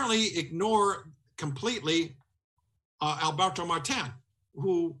 apparently ignore completely Alberto Martin,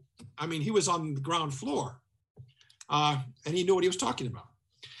 who, he was on the ground floor. And he knew what he was talking about.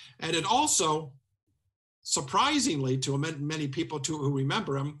 And it also, surprisingly to many people who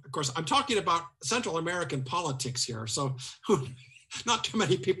remember him, of course, I'm talking about Central American politics here, so not too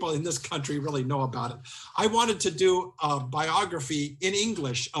many people in this country really know about it. I wanted to do a biography in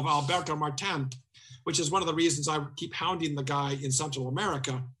English of Alberto Martin, which is one of the reasons I keep hounding the guy in Central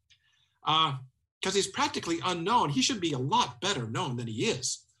America, because he's practically unknown. He should be a lot better known than he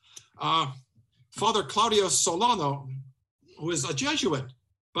is. Father Claudio Solano, who is a Jesuit,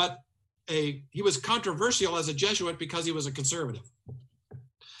 but he was controversial as a Jesuit because he was a conservative.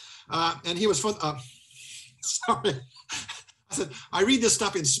 And he was sorry. I said, I read this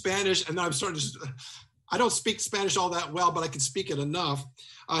stuff in Spanish, and then I'm starting to, I don't speak Spanish all that well, but I can speak it enough.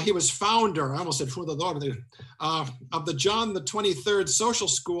 He was founder, I almost said fundador, of the John the 23rd Social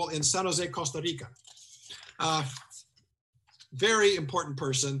School in San Jose, Costa Rica. Very important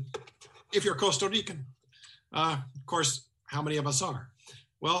person if you're Costa Rican. Of course, how many of us are?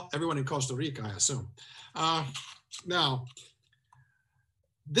 Well, everyone in Costa Rica, I assume. Now,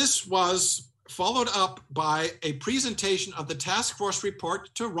 this was followed up by a presentation of the task force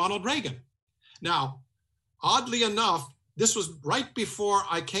report to Ronald Reagan. Now, oddly enough, this was right before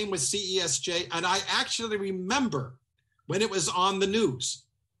I came with CESJ, and I actually remember when it was on the news.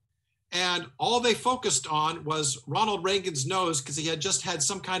 And all they focused on was Ronald Reagan's nose, because he had just had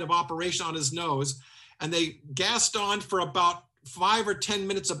some kind of operation on his nose. And they gassed on for about 5 or 10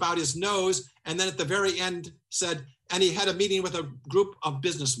 minutes about his nose. And then at the very end said, and he had a meeting with a group of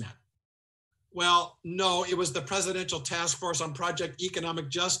businessmen. Well, no, it was the Presidential Task Force on Project Economic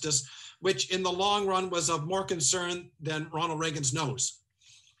Justice, which in the long run was of more concern than Ronald Reagan's nose.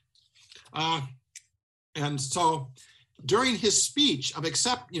 And so during his speech of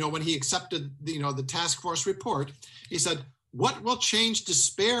when he accepted the task force report, he said, "What will change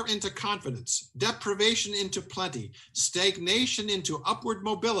despair into confidence, deprivation into plenty, stagnation into upward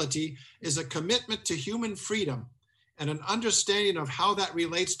mobility is a commitment to human freedom and an understanding of how that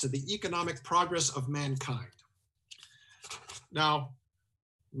relates to the economic progress of mankind." Now,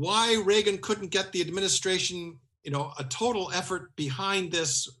 why Reagan couldn't get the administration, a total effort behind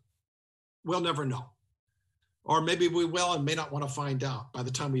this, we'll never know. Or maybe we will and may not want to find out by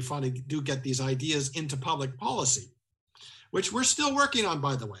the time we finally do get these ideas into public policy, which we're still working on,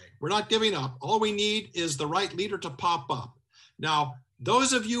 by the way. We're not giving up. All we need is the right leader to pop up. Now,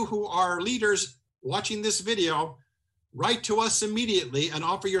 those of you who are leaders watching this video, write to us immediately and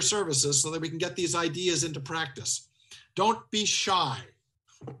offer your services so that we can get these ideas into practice. Don't be shy.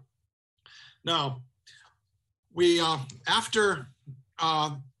 Now,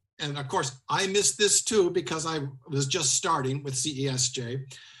 and of course, I missed this too because I was just starting with CESJ,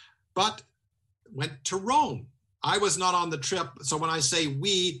 but went to Rome. I was not on the trip. So when I say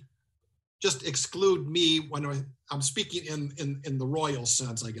we, just exclude me when I'm speaking in the royal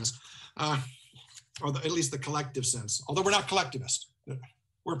sense, I guess, or at least the collective sense, although we're not collectivist,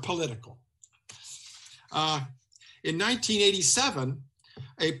 we're political. In 1987,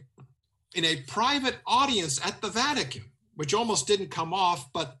 in a private audience at the Vatican, which almost didn't come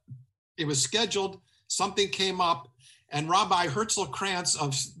off, but it was scheduled, something came up, and Rabbi Herzl Krantz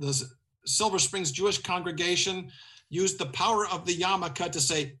of the Silver Springs Jewish congregation used the power of the yarmulke to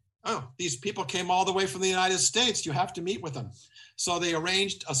say, "Oh, these people came all the way from the United States. You have to meet with them." So they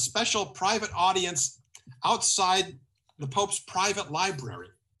arranged a special private audience outside the Pope's private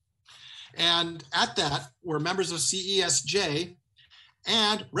library. And at that were members of CESJ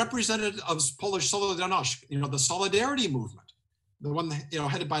and representatives of Polish Solidarność, the Solidarity movement, the one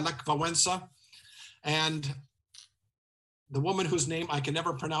headed by Lech Wałęsa, and the woman whose name I can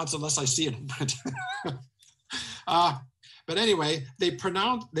never pronounce unless I see it in print. But anyway, they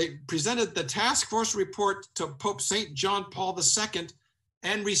presented the task force report to Pope St. John Paul II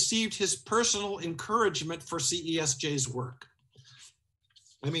and received his personal encouragement for CESJ's work.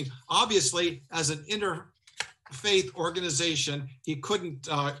 I mean, obviously, as an interfaith organization, he couldn't,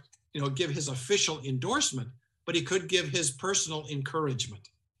 give his official endorsement, but he could give his personal encouragement.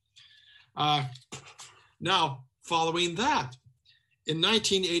 Now, following that, in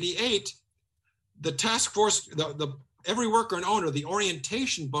 1988, the task force, the Every Worker and Owner, the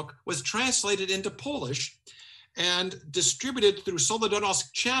orientation book, was translated into Polish and distributed through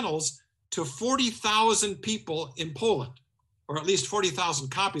Solidarność channels to 40,000 people in Poland, or at least 40,000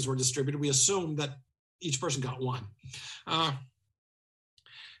 copies were distributed. We assume that each person got one.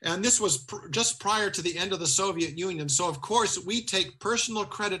 And this was just prior to the end of the Soviet Union. So of course, we take personal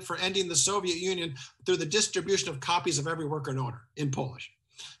credit for ending the Soviet Union through the distribution of copies of Every Worker and Owner in Polish.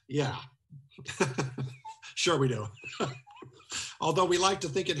 Yeah, sure we do. Although we like to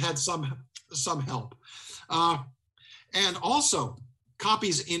think it had some help. And also,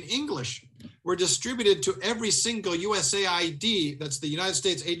 copies in English were distributed to every single USAID, that's the United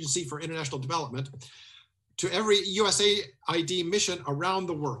States Agency for International Development, to every USAID mission around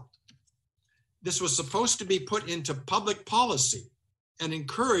the world. This was supposed to be put into public policy and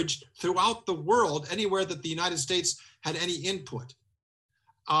encouraged throughout the world, anywhere that the United States had any input.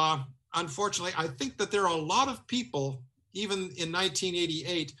 Unfortunately, I think that there are a lot of people, even in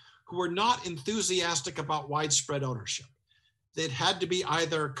 1988, who were not enthusiastic about widespread ownership. It had to be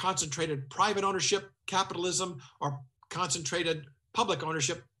either concentrated private ownership, capitalism, or concentrated public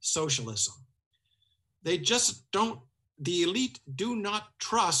ownership, socialism. They just don't, the elite do not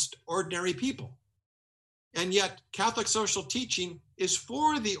trust ordinary people. And yet Catholic social teaching is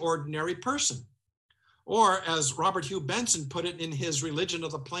for the ordinary person. Or as Robert Hugh Benson put it in his Religion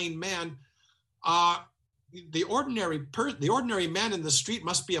of the Plain Man, the ordinary man in the street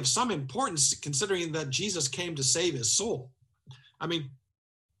must be of some importance, considering that Jesus came to save his soul. I mean,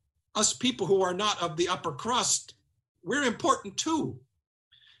 us people who are not of the upper crust, we're important too.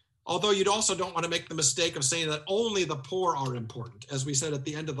 Although you also don't want to make the mistake of saying that only the poor are important. As we said at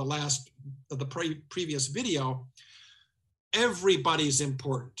the end of the previous video, everybody's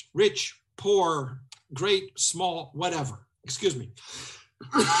important. Rich, poor, great, small, whatever. Excuse me.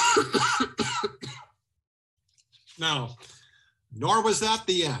 Now, nor was that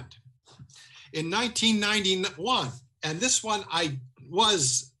the end. In 1991, and this one I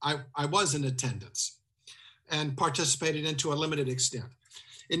was in attendance and participated in to a limited extent.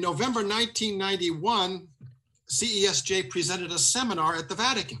 In November 1991, CESJ presented a seminar at the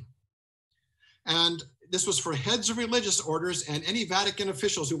Vatican. And this was for heads of religious orders and any Vatican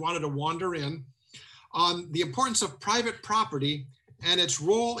officials who wanted to wander in on the importance of private property and its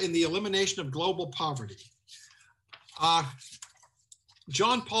role in the elimination of global poverty.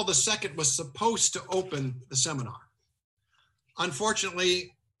 John Paul II was supposed to open the seminar.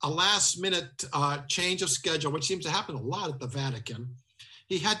 Unfortunately, a last-minute change of schedule, which seems to happen a lot at the Vatican.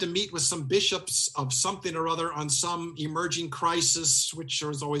 He had to meet with some bishops of something or other on some emerging crisis, which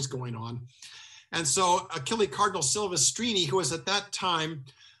is always going on. And so Achille Cardinal Silvestrini, who was at that time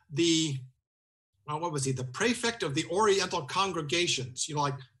the prefect of the Oriental congregations,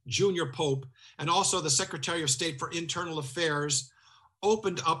 like junior pope, and also the Secretary of State for Internal Affairs,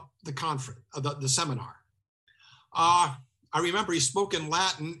 opened up the conference, the seminar. I remember he spoke in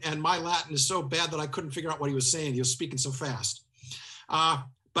Latin, and my Latin is so bad that I couldn't figure out what he was saying. He was speaking so fast.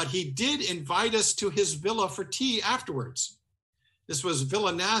 But he did invite us to his villa for tea afterwards. This was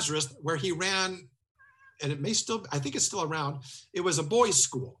Villa Nazareth, where he ran, and I think it's still around. It was a boys'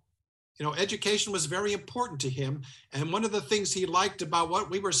 school. Education was very important to him. And one of the things he liked about what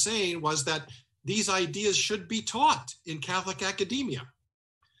we were saying was that these ideas should be taught in Catholic academia.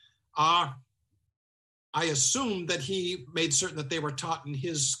 I assume that he made certain that they were taught in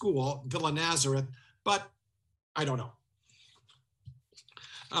his school, Villa Nazareth, but I don't know.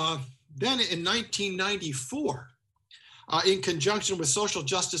 Then in 1994, in conjunction with Social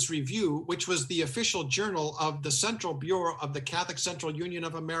Justice Review, which was the official journal of the Central Bureau of the Catholic Central Union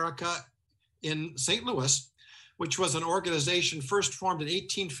of America in St. Louis, which was an organization first formed in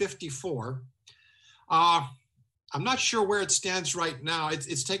 1854. I'm not sure where it stands right now.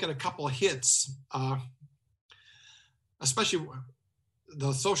 It's taken a couple of hits, especially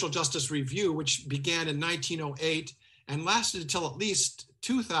the Social Justice Review, which began in 1908 and lasted until at least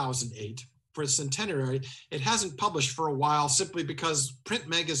 2008 for its centenary. It hasn't published for a while simply because print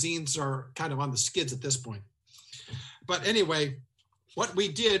magazines are kind of on the skids at this point. But anyway, what we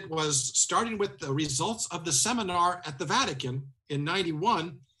did was, starting with the results of the seminar at the Vatican in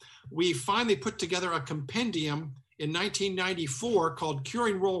 91, we finally put together a compendium in 1994 called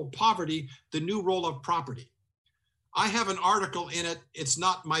Curing Rural Poverty, the New Role of Property. I have an article in it. It's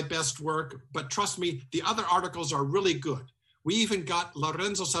not my best work, but trust me, the other articles are really good. We even got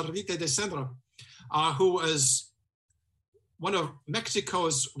Lorenzo Servite de Sendra, who was one of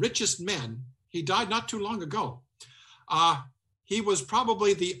Mexico's richest men. He died not too long ago. He was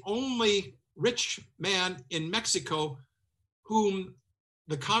probably the only rich man in Mexico whom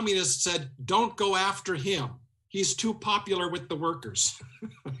the communists said, don't go after him. He's too popular with the workers.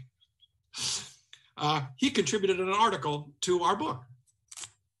 He contributed an article to our book.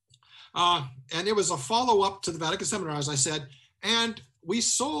 And it was a follow-up to the Vatican Seminar, as I said, and we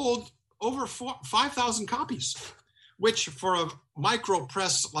sold over 5,000 copies, which for a micro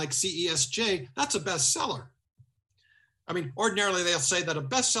press like CESJ, that's a bestseller. I mean, ordinarily they'll say that a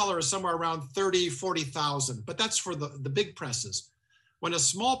bestseller is somewhere around 30, 40,000, but that's for the big presses. When a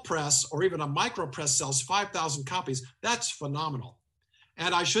small press or even a micro press sells 5,000 copies, that's phenomenal.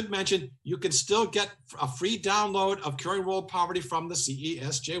 And I should mention, you can still get a free download of Curing World Poverty from the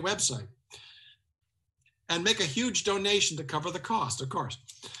CESJ website. And make a huge donation to cover the cost, of course.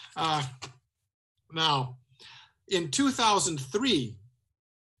 Now, in 2003,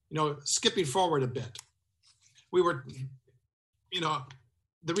 skipping forward a bit, we were,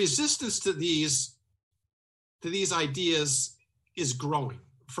 the resistance to these ideas is growing,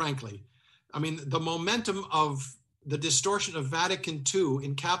 frankly. I mean, the momentum of the distortion of Vatican II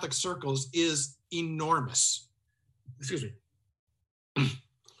in Catholic circles is enormous. Excuse me.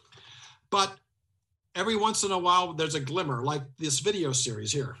 But every once in a while, there's a glimmer, like this video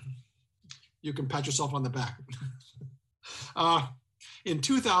series here. You can pat yourself on the back. In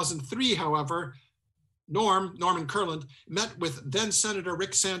 2003, however, Norman Kurland, met with then Senator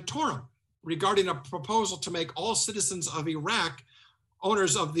Rick Santorum regarding a proposal to make all citizens of Iraq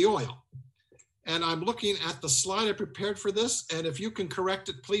owners of the oil. And I'm looking at the slide I prepared for this, and if you can correct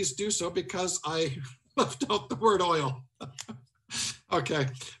it, please do so, because I left out the word oil. Okay,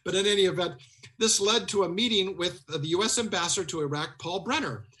 but in any event, this led to a meeting with the US ambassador to Iraq, Paul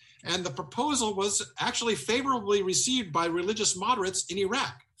Brenner, and the proposal was actually favorably received by religious moderates in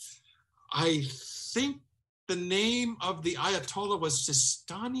Iraq. I think the name of the Ayatollah was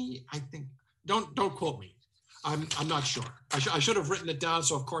Sistani, I think. Don't quote me. I'm not sure. I should have written it down,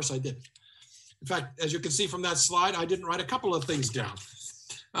 so of course I didn't. In fact, as you can see from that slide, I didn't write a couple of things down.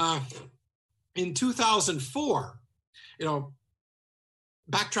 In 2004,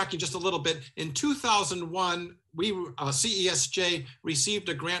 backtracking just a little bit, in 2001, CESJ received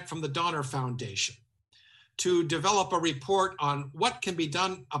a grant from the Donner Foundation to develop a report on what can be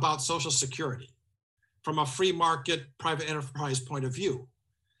done about Social Security from a free market, private enterprise point of view,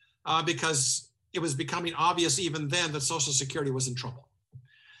 because it was becoming obvious even then that Social Security was in trouble.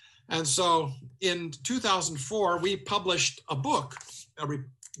 And so in 2004, we published a book,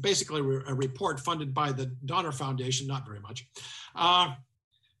 basically a report funded by the Donner Foundation, not very much,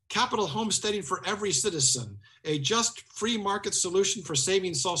 Capital Homesteading for Every Citizen, a just free market solution for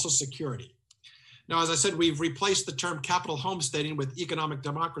saving Social Security. Now, as I said, we've replaced the term capital homesteading with Economic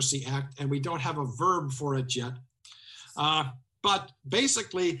Democracy Act, and we don't have a verb for it yet. But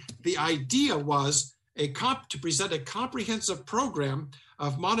basically, the idea was to present a comprehensive program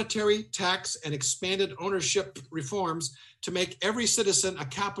of monetary, tax, and expanded ownership reforms to make every citizen a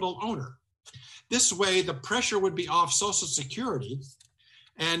capital owner. This way, the pressure would be off Social Security,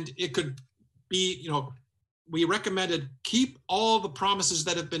 and it could be, we recommended keep all the promises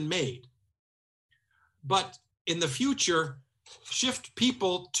that have been made, but in the future, shift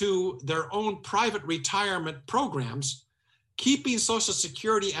people to their own private retirement programs, keeping Social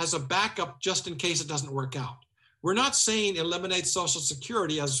Security as a backup just in case it doesn't work out. We're not saying eliminate Social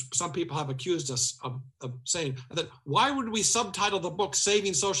Security, as some people have accused us of saying. That why would we subtitle the book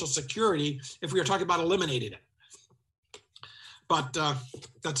Saving Social Security if we were talking about eliminating it? But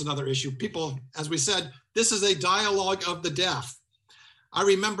that's another issue. People, as we said, this is a dialogue of the deaf. I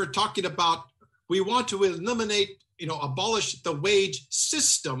remember talking about we want to eliminate, abolish the wage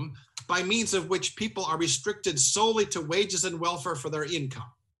system by means of which people are restricted solely to wages and welfare for their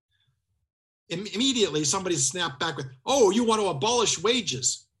income. Immediately, somebody snapped back with, oh, you want to abolish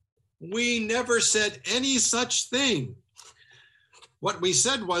wages. We never said any such thing. What we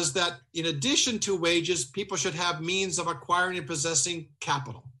said was that in addition to wages, people should have means of acquiring and possessing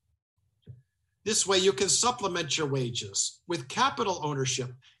capital. This way you can supplement your wages with capital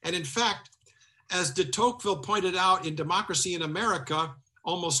ownership. And in fact, as de Tocqueville pointed out in Democracy in America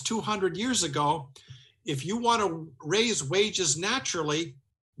almost 200 years ago, if you want to raise wages naturally,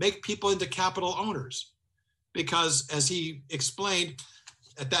 make people into capital owners. Because as he explained,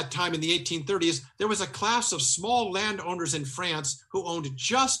 at that time in the 1830s, there was a class of small landowners in France who owned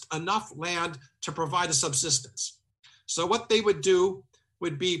just enough land to provide a subsistence. So what they would do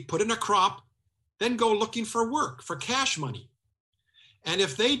would be put in a crop, then go looking for work, for cash money. And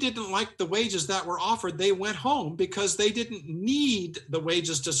if they didn't like the wages that were offered, they went home because they didn't need the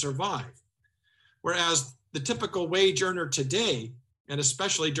wages to survive. Whereas the typical wage earner today, and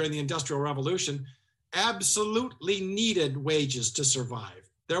especially during the Industrial Revolution, absolutely needed wages to survive.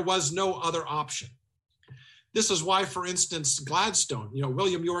 There was no other option. This is why, for instance, Gladstone,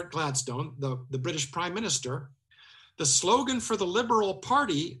 William Ewart Gladstone, the British Prime Minister, the slogan for the Liberal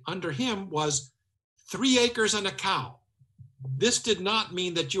Party under him was 3 acres and a cow. This did not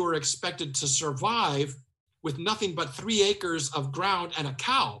mean that you were expected to survive with nothing but 3 acres of ground and a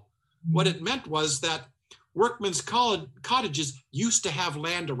cow. What it meant was that workmen's cottages used to have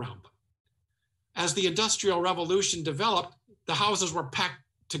land around them. As the Industrial Revolution developed, the houses were packed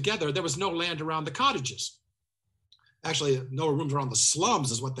together. There was no land around the cottages. Actually, no rooms around the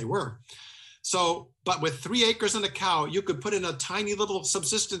slums is what they were. So, but with 3 acres and a cow, you could put in a tiny little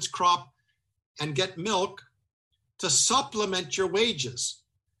subsistence crop and get milk to supplement your wages.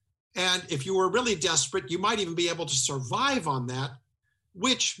 And if you were really desperate, you might even be able to survive on that,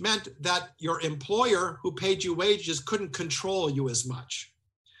 which meant that your employer who paid you wages couldn't control you as much.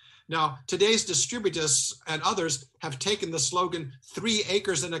 Now, today's distributists and others have taken the slogan 3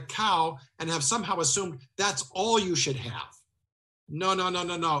 acres and a cow and have somehow assumed that's all you should have.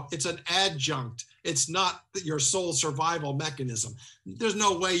 No. It's an adjunct. It's not your sole survival mechanism. There's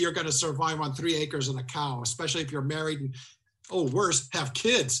no way you're going to survive on 3 acres and a cow, especially if you're married and, worse, have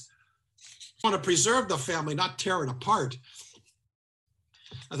kids. You want to preserve the family, not tear it apart.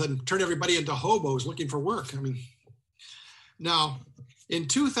 And then turn everybody into hobos looking for work. Now, in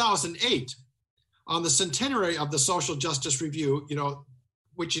 2008, on the centenary of the Social Justice Review,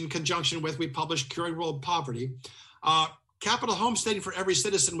 which in conjunction with we published Curing World Poverty, Capital Homesteading for Every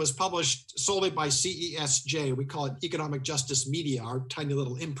Citizen was published solely by CESJ. We call it Economic Justice Media, our tiny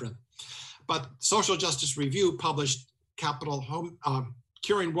little imprint. But Social Justice Review published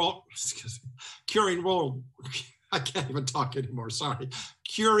Curing World, I can't even talk anymore, sorry.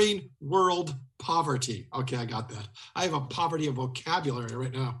 Curing World Poverty. Okay, I got that. I have a poverty of vocabulary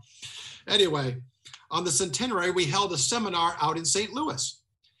right now. Anyway, on the centenary, we held a seminar out in St. Louis.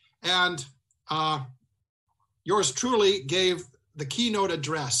 And yours truly gave the keynote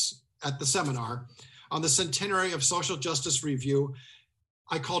address at the seminar on the centenary of Social Justice Review.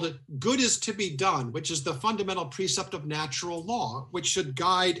 I called it Good is to be Done, which is the fundamental precept of natural law, which should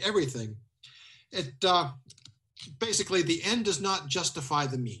guide everything. It basically, the end does not justify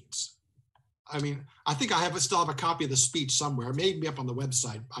the means. I mean, I think I still have a copy of the speech somewhere, maybe up on the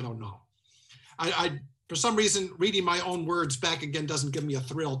website. I don't know. I for some reason, reading my own words back again doesn't give me a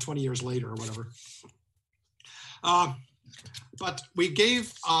thrill 20 years later or whatever. But we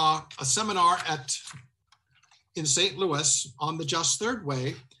gave a seminar in St. Louis on the Just Third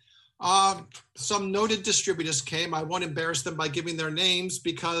Way. Some noted distributors came. I won't embarrass them by giving their names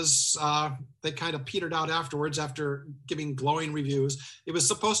because they kind of petered out afterwards after giving glowing reviews. It was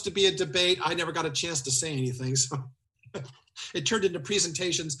supposed to be a debate. I never got a chance to say anything. So it turned into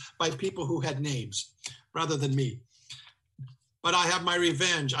presentations by people who had names rather than me. But I have my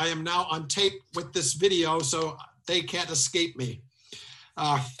revenge. I am now on tape with this video, so they can't escape me.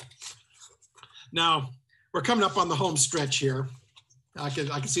 Now, we're coming up on the home stretch here. I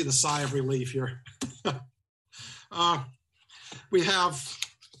can see the sigh of relief here. We have,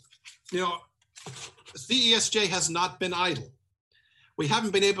 CESJ has not been idle. We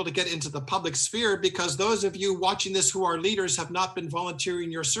haven't been able to get into the public sphere because those of you watching this who are leaders have not been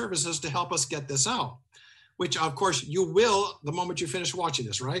volunteering your services to help us get this out, which of course you will the moment you finish watching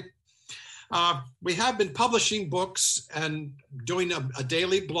this, right? We have been publishing books and doing a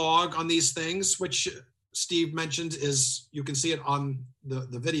daily blog on these things, which Steve mentioned is, you can see it on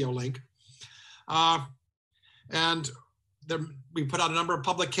the video link. And we put out a number of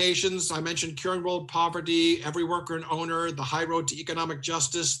publications. I mentioned Curing World Poverty, Every Worker and Owner, The High Road to Economic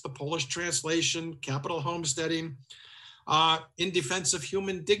Justice, The Polish Translation, Capital Homesteading, In Defense of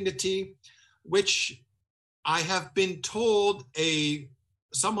Human Dignity, which I have been told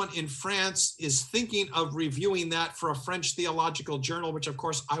someone in France is thinking of reviewing that for a French theological journal, which of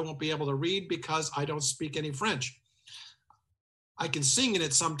course I won't be able to read because I don't speak any French. I can sing in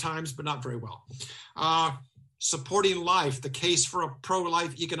it sometimes, but not very well. Supporting Life, the case for a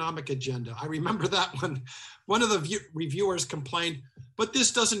pro-life economic agenda. I remember that one of the reviewers complained, but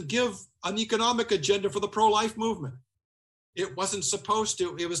this doesn't give an economic agenda for the pro-life movement. It wasn't supposed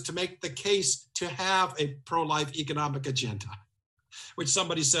to. It was to make the case to have a pro-life economic agenda, which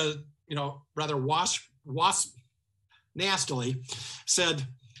somebody said, rather nastily said,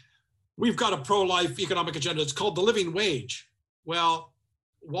 we've got a pro-life economic agenda. It's called the living wage. Well,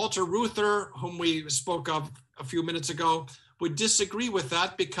 Walter Reuther, whom we spoke of a few minutes ago, would disagree with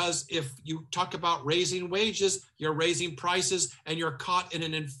that because if you talk about raising wages, you're raising prices and you're caught in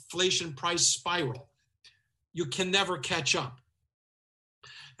an inflation price spiral. You can never catch up.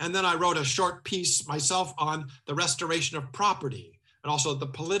 And then I wrote a short piece myself on the restoration of property and also the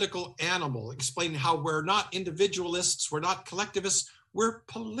political animal, explaining how we're not individualists, we're not collectivists, we're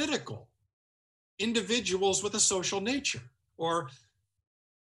political individuals with a social nature. I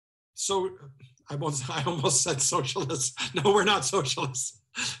almost said socialists. No, we're not socialists.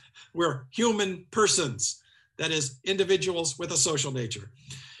 We're human persons, that is, individuals with a social nature.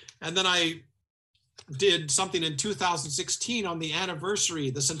 And then I did something in 2016 on the anniversary,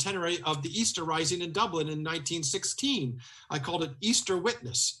 the centenary of the Easter Rising in Dublin in 1916. I called it Easter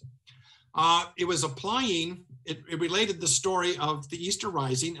Witness. It was it related the story of the Easter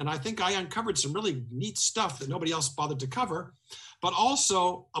Rising, and I think I uncovered some really neat stuff that nobody else bothered to cover, but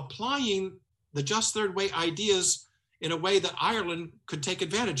also applying the Just Third Way ideas in a way that Ireland could take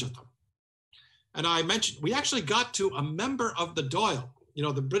advantage of them. And I mentioned, we actually got to a member of the Dáil,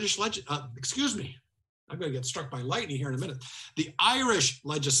 the British excuse me, I'm going to get struck by lightning here in a minute. The Irish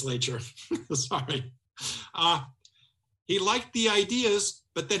legislature, sorry. He liked the ideas,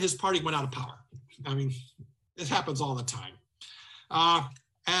 but then his party went out of power. I mean, it happens all the time.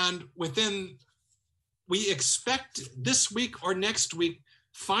 And we expect this week or next week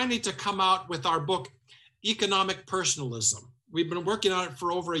finally to come out with our book, Economic Personalism. We've been working on it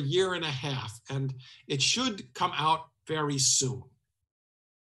for over a year and a half, and it should come out very soon.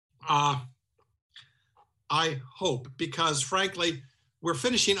 I hope, because frankly, we're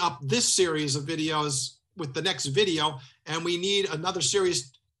finishing up this series of videos with the next video, and we need another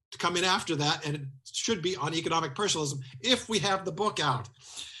series to come in after that, and it should be on economic personalism if we have the book out.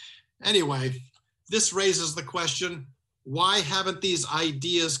 Anyway, this raises the question, why haven't these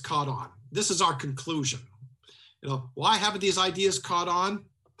ideas caught on? This is our conclusion. Why haven't these ideas caught on?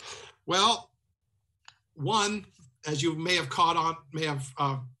 Well, one, as you may have got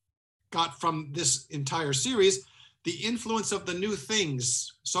from this entire series, The influence of the new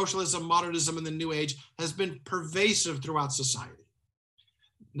things, socialism, modernism, and the New Age, has been pervasive throughout society.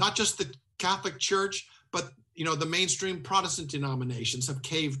 Not just the Catholic Church, but the mainstream Protestant denominations have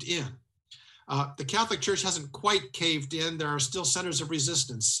caved in. The Catholic Church hasn't quite caved in. There are still centers of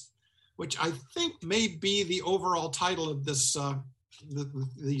resistance, which I think may be the overall title of this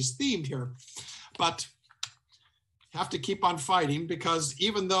these themed here. But have to keep on fighting, because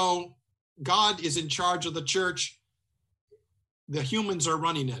even though God is in charge of the church, the humans are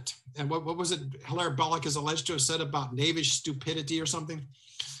running it. And what was it Hilaire Belloc is alleged to have said about knavish stupidity or something?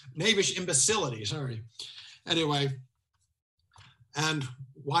 Knavish imbecility, sorry. Anyway, and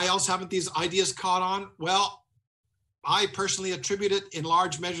why else haven't these ideas caught on? Well, I personally attribute it in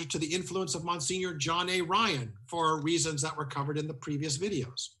large measure to the influence of Monsignor John A. Ryan for reasons that were covered in the previous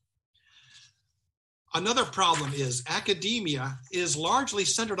videos. Another problem is academia is largely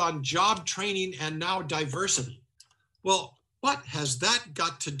centered on job training and now diversity. Well, what has that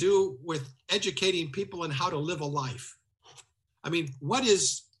got to do with educating people in how to live a life? I mean, what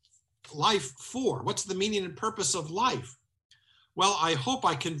is life for? What's the meaning and purpose of life? Well, I hope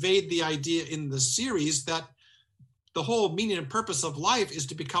I conveyed the idea in the series that the whole meaning and purpose of life is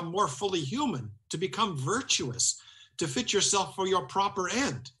to become more fully human, to become virtuous, to fit yourself for your proper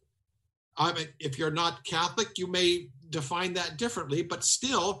end. I mean, if you're not Catholic, you may define that differently, but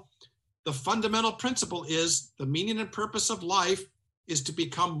still, the fundamental principle is the meaning and purpose of life is to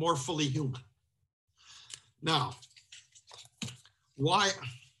become more fully human. Now, why?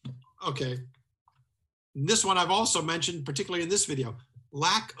 Okay. This one I've also mentioned, particularly in this video,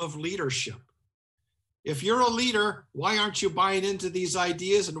 lack of leadership. If you're a leader, why aren't you buying into these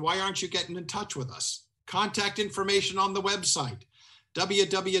ideas, and why aren't you getting in touch with us? Contact information on the website,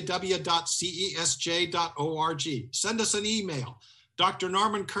 www.cesj.org. Send us an email. Dr.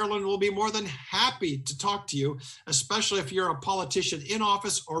 Norman Kurland will be more than happy to talk to you, especially if you're a politician in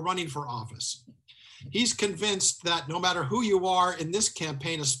office or running for office. He's convinced that no matter who you are in this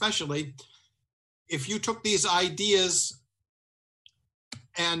campaign, especially, if you took these ideas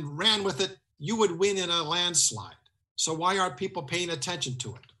and ran with it, you would win in a landslide. So why aren't people paying attention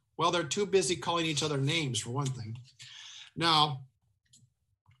to it? Well, they're too busy calling each other names, for one thing. Now,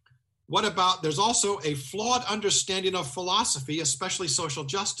 what about, there's also a flawed understanding of philosophy, especially social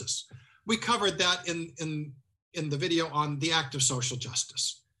justice. We covered that in the video on the act of social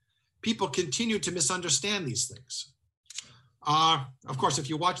justice. People continue to misunderstand these things. Of course, if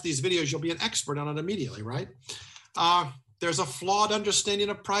you watch these videos, you'll be an expert on it immediately, right? There's a flawed understanding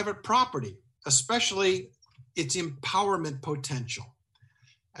of private property, especially its empowerment potential.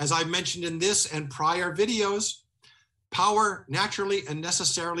 As I mentioned in this and prior videos, power naturally and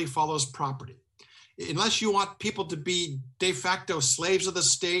necessarily follows property. Unless you want people to be de facto slaves of the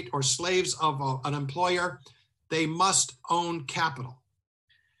state or slaves of an employer, they must own capital.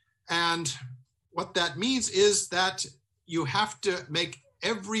 And what that means is that you have to make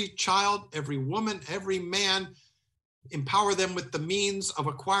every child, every woman, every man, empower them with the means of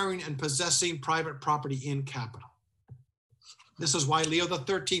acquiring and possessing private property in capital. This is why Leo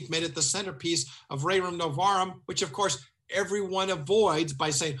XIII made it the centerpiece of Rerum Novarum, which of course everyone avoids by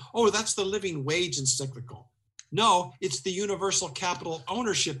saying, oh, that's the living wage encyclical. No, it's the universal capital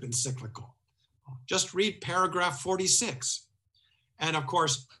ownership encyclical. Just read paragraph 46. And of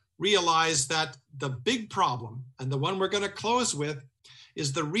course, realize that the big problem, and the one we're going to close with,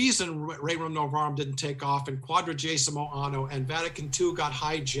 is the reason Rerum Novarum didn't take off and Quadragesimo Anno and Vatican II got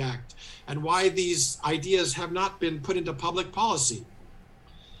hijacked, and why these ideas have not been put into public policy.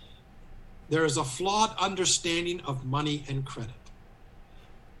 There is a flawed understanding of money and credit.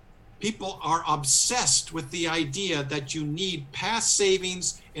 People are obsessed with the idea that you need past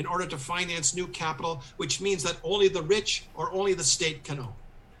savings in order to finance new capital, which means that only the rich or only the state can own.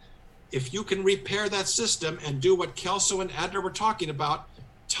 If you can repair that system and do what Kelso and Adler were talking about,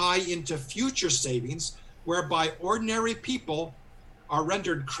 tie into future savings, whereby ordinary people are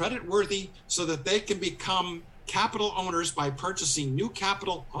rendered credit worthy so that they can become capital owners by purchasing new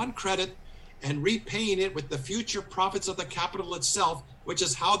capital on credit and repaying it with the future profits of the capital itself, which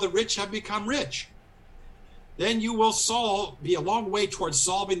is how the rich have become rich. Then you will be a long way towards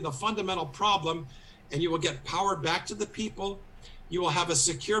solving the fundamental problem, and you will get power back to the people. You will have a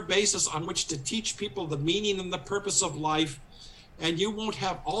secure basis on which to teach people the meaning and the purpose of life. And you won't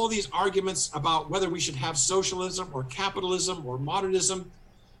have all these arguments about whether we should have socialism or capitalism or modernism,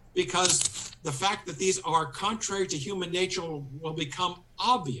 because the fact that these are contrary to human nature will become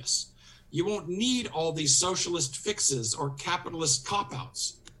obvious. You won't need all these socialist fixes or capitalist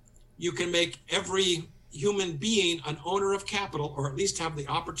cop-outs. You can make every human being an owner of capital, or at least have the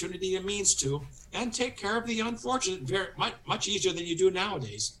opportunity and means to, and take care of the unfortunate very much easier than you do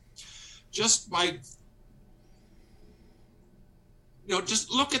nowadays. Just by,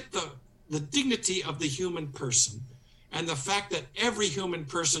 just look at the dignity of the human person and the fact that every human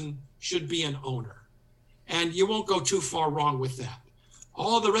person should be an owner. And you won't go too far wrong with that.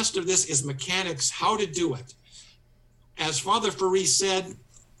 All the rest of this is mechanics, how to do it. As Father Ferry said,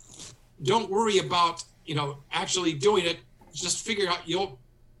 don't worry about, actually doing it. Just figure out,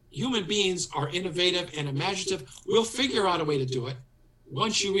 human beings are innovative and imaginative. We'll figure out a way to do it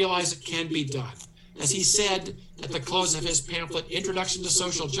once you realize it can be done. As he said at the close of his pamphlet, Introduction to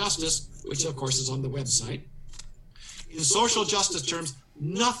Social Justice, which of course is on the website, in social justice terms,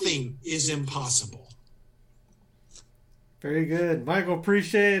 nothing is impossible. Very good. Michael,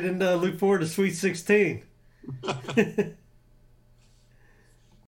 appreciate it, and look forward to Sweet 16.